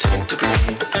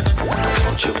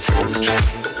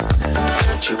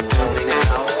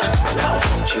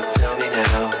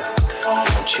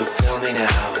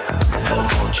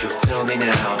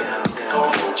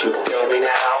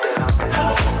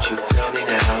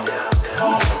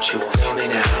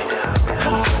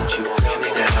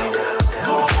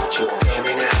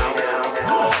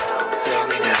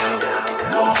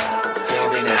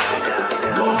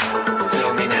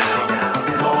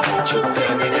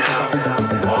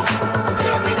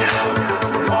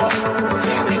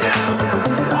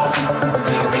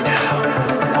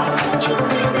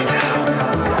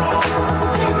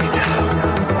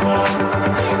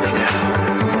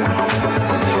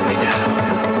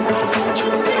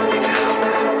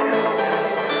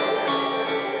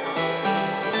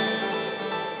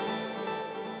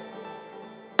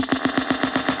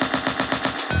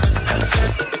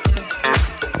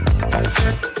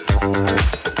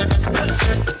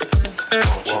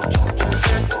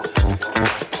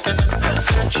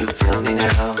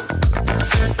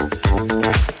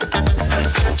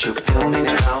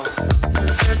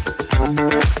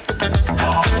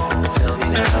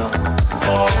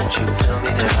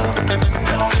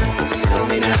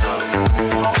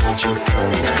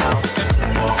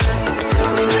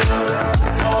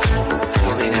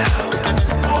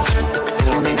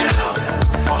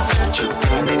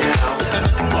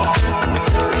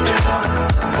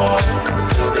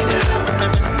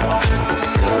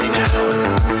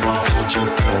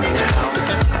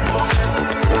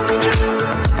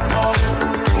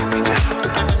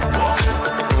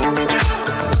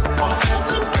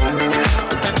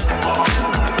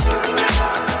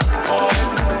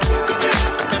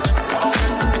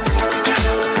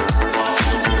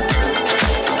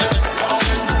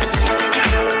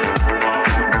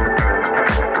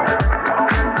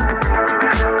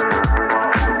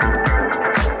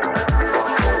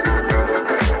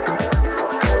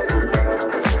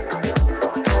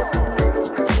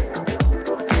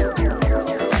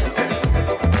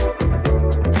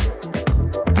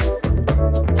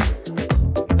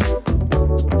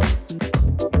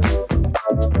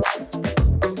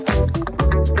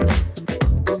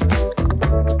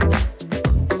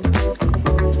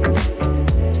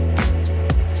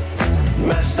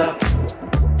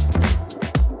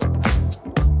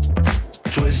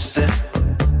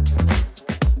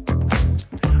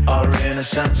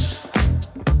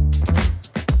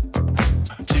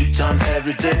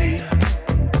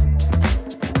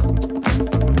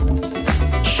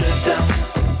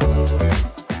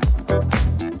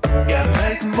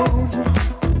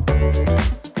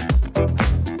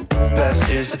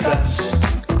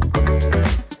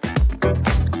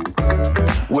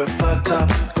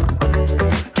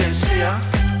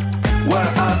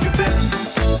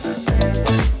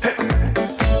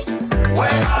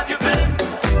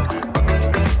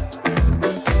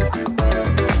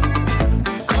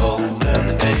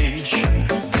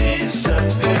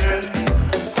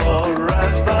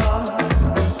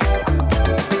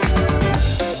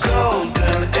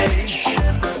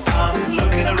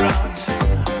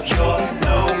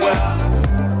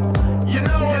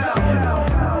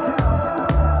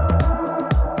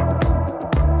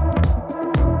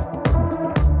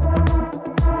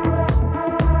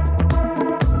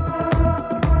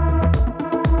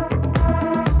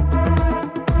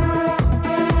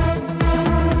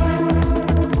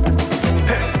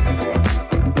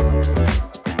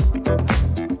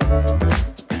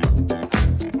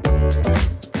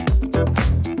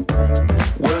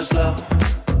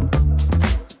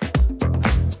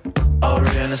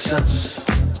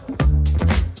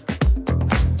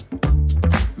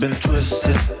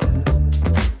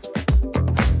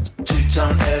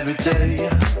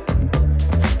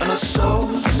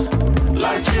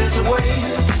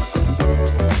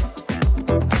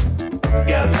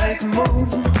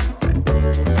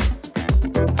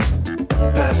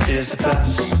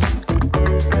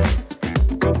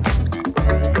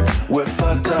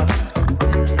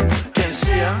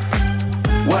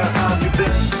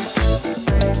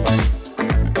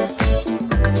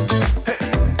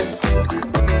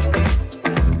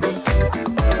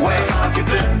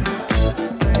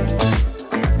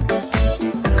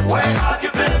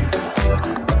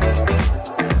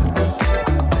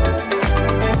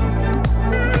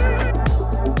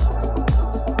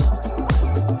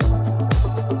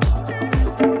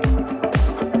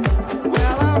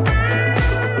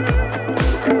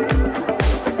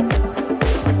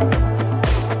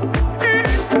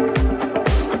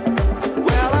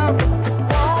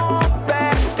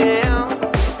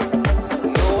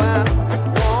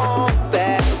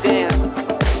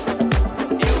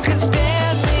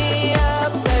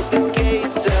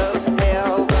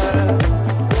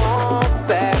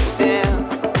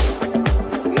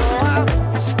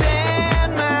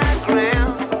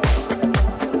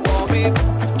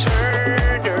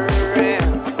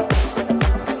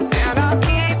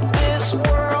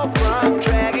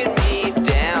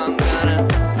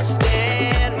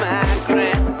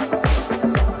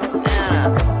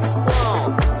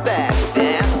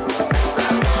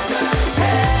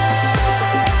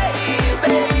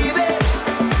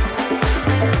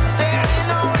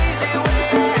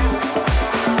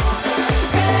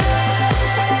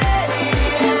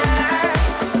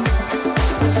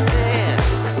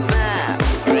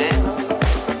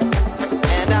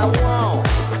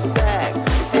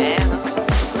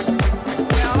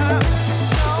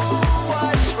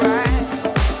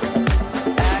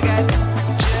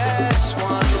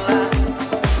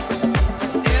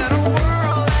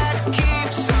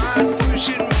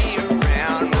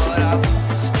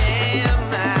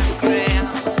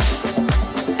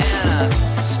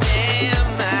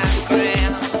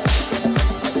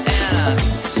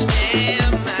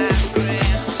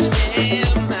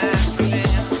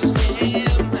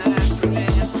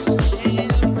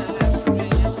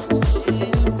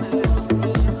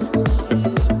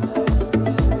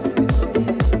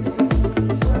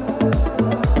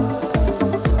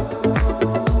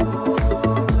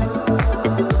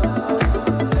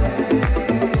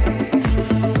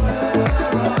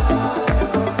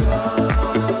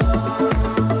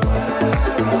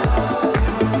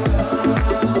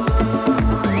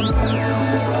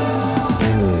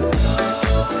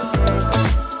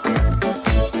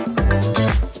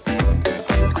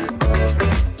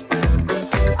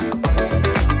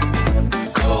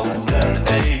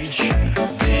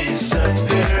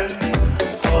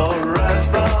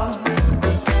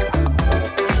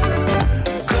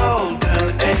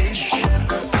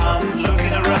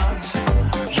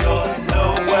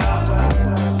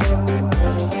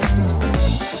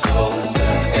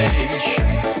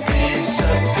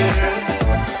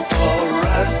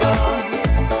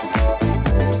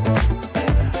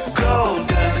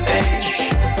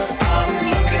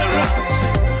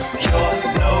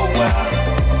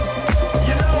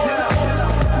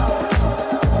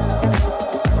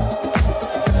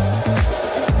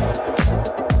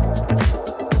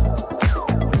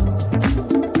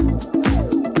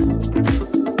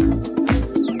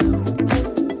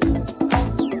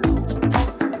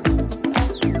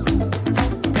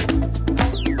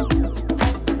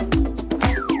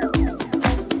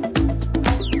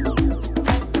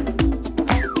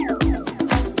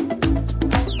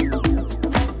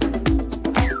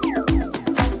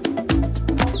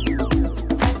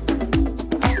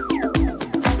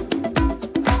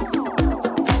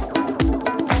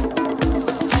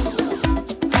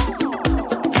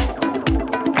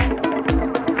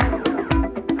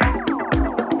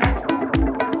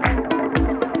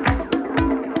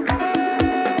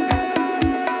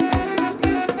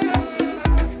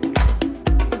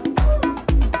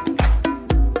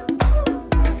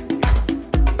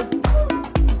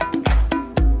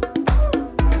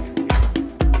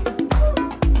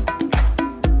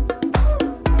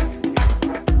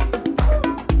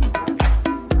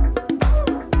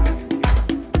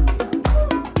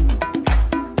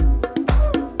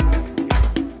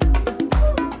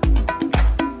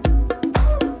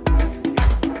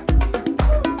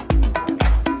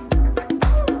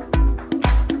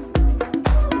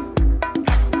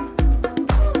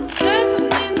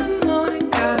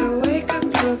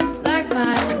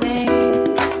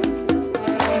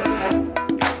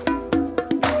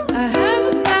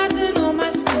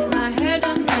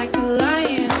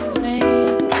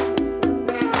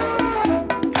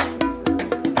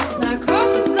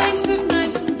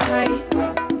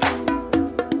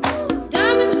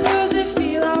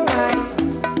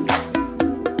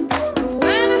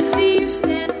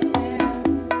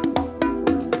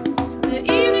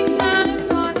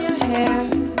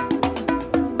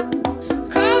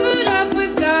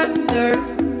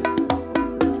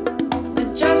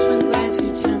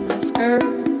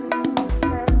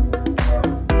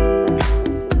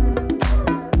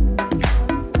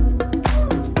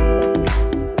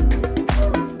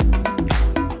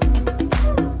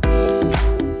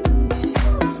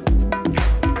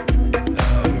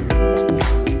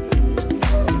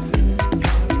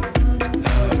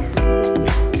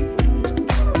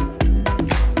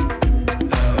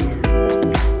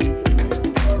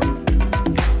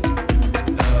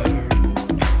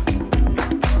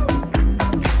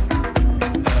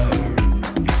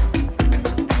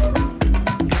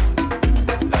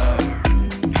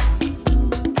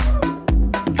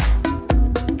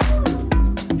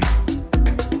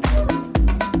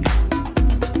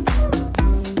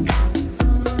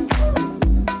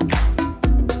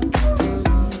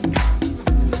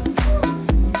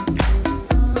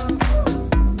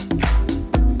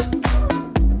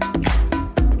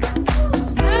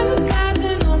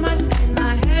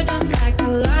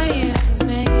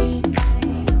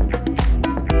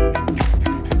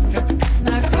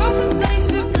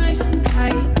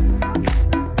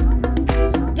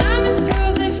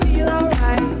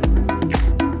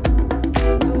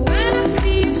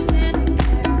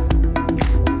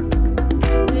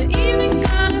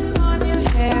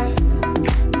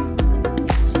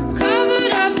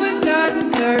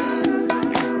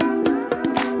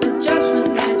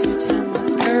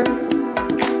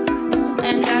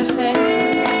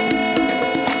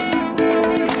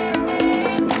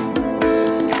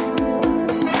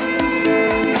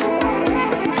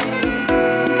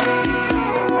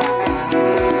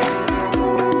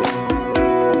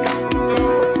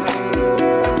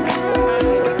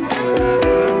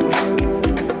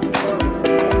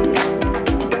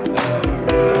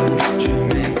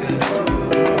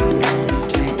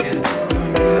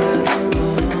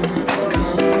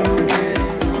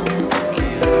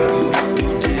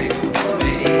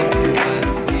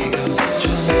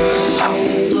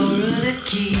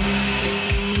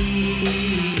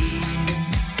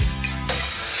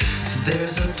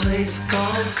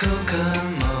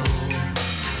 Kokomo.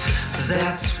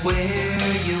 That's where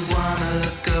you wanna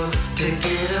go to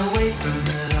get away from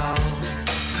it all.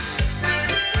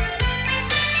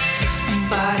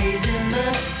 Bodies in the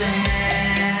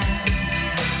sand,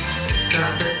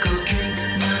 tropical drink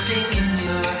melting in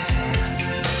your hand.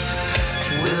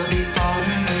 We'll be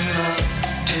falling in love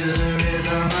to the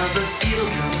rhythm of a steel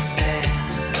drum band.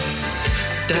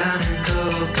 Down in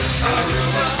Kokomo,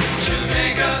 Aruba,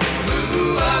 Jamaica,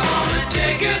 ooh, I wanna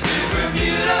take you to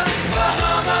Bermuda,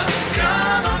 Bahama.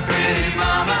 Come on, pretty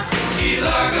mama, Key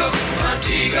Largo,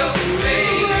 Montego,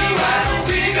 baby, why don't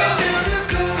we go down to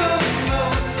Kokomo?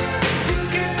 You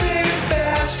can play it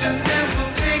fast and then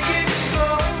we'll take it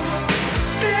slow.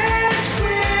 That's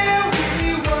where we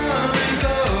wanna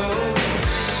go.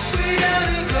 Way down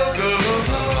to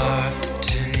Kokomo.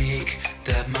 Martinique,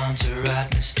 that Montserrat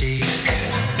mystique.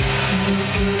 We'll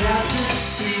put out to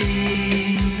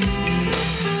sea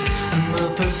and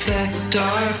we'll perfect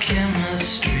our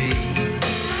chemistry.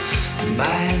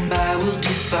 By and by we'll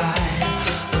defy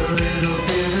a little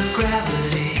bit of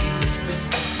gravity.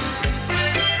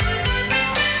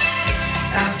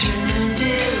 Afternoon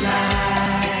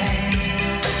delight,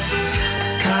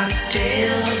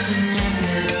 cocktails and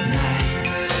moonlit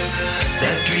nights.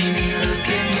 That dreamy look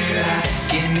in your eye,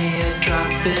 give me a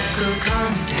tropical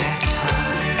contact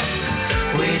high.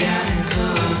 Way down in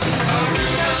Kokomo,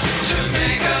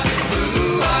 Jamaica,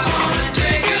 ooh, I wanna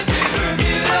take you to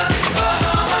Bermuda,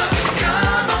 Bahama.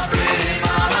 Come on, pretty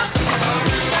mama,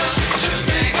 Aruba,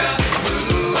 Jamaica,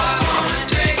 ooh, I wanna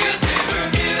take you to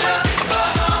Bermuda,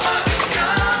 Bahama.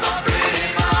 Come on, pretty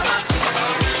mama,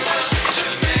 Aruba,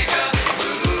 Jamaica,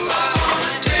 ooh, I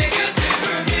wanna take you to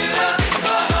Bermuda,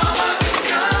 Bahama.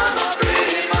 Come on,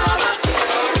 pretty mama,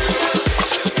 Aruba,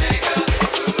 Jamaica,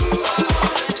 ooh, I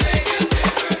wanna take you to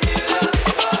Bermuda,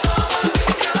 Bahama.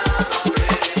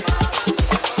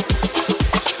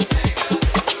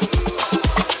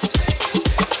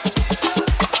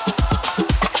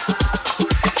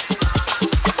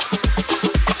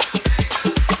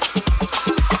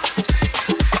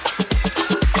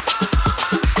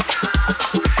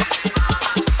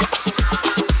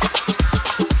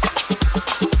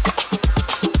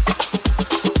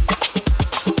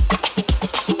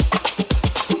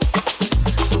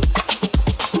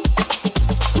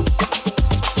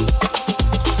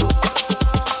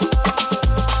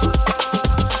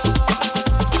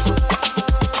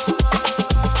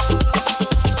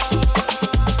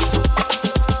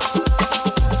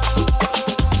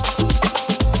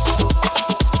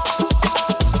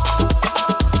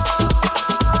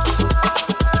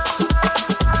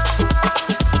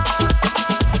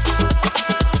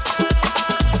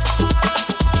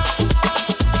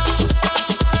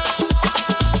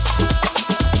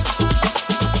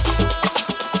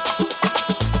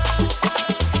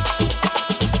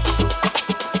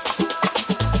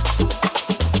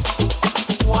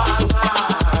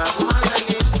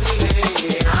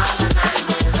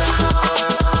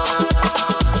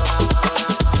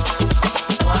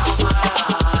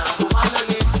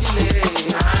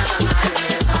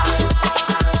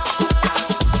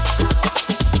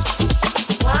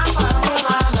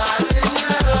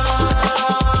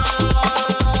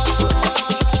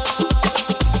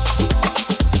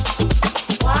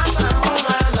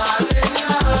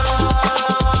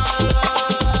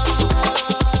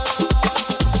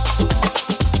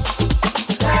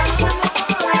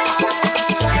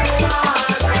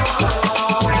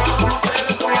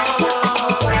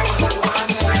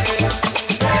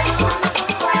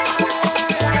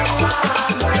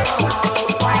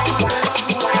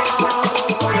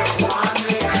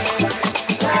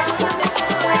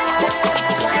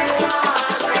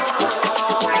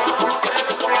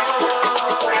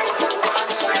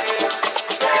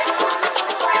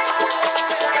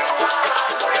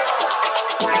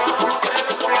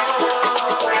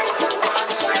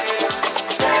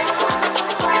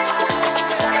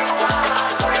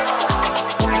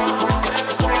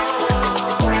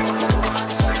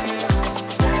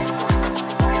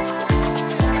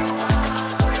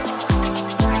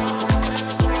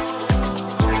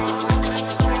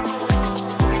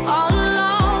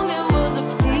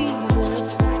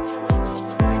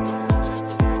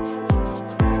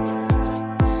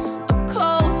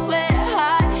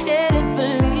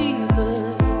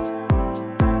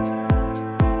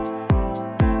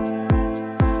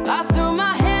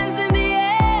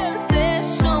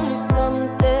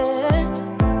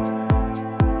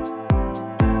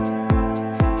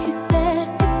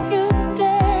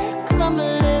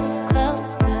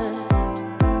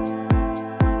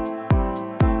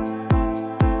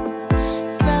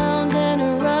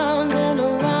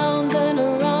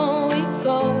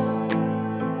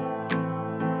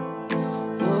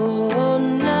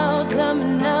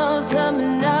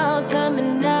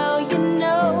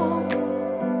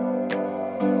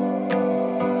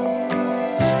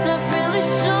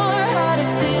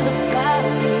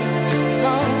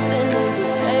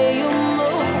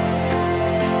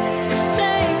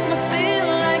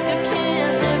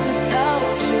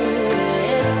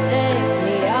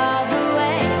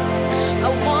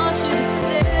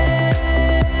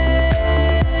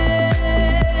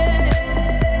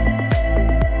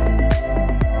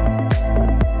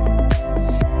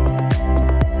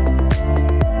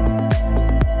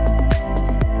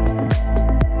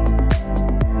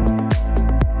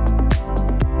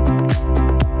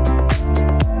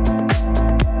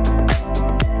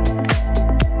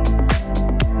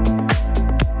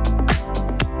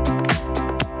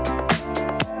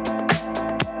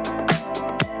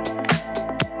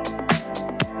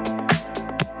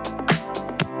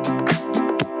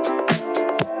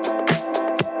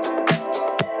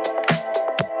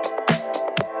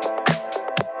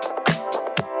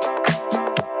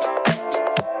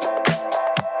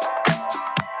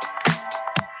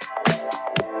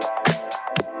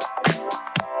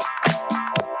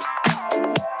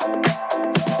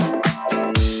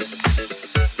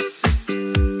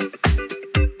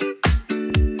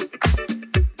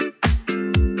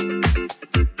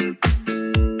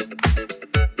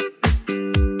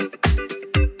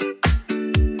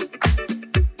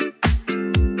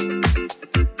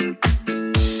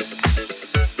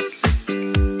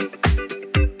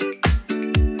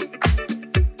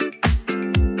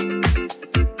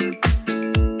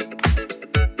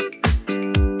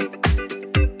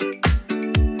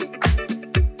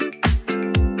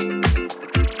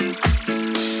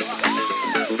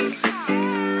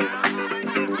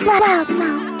 Loud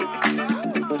mouth.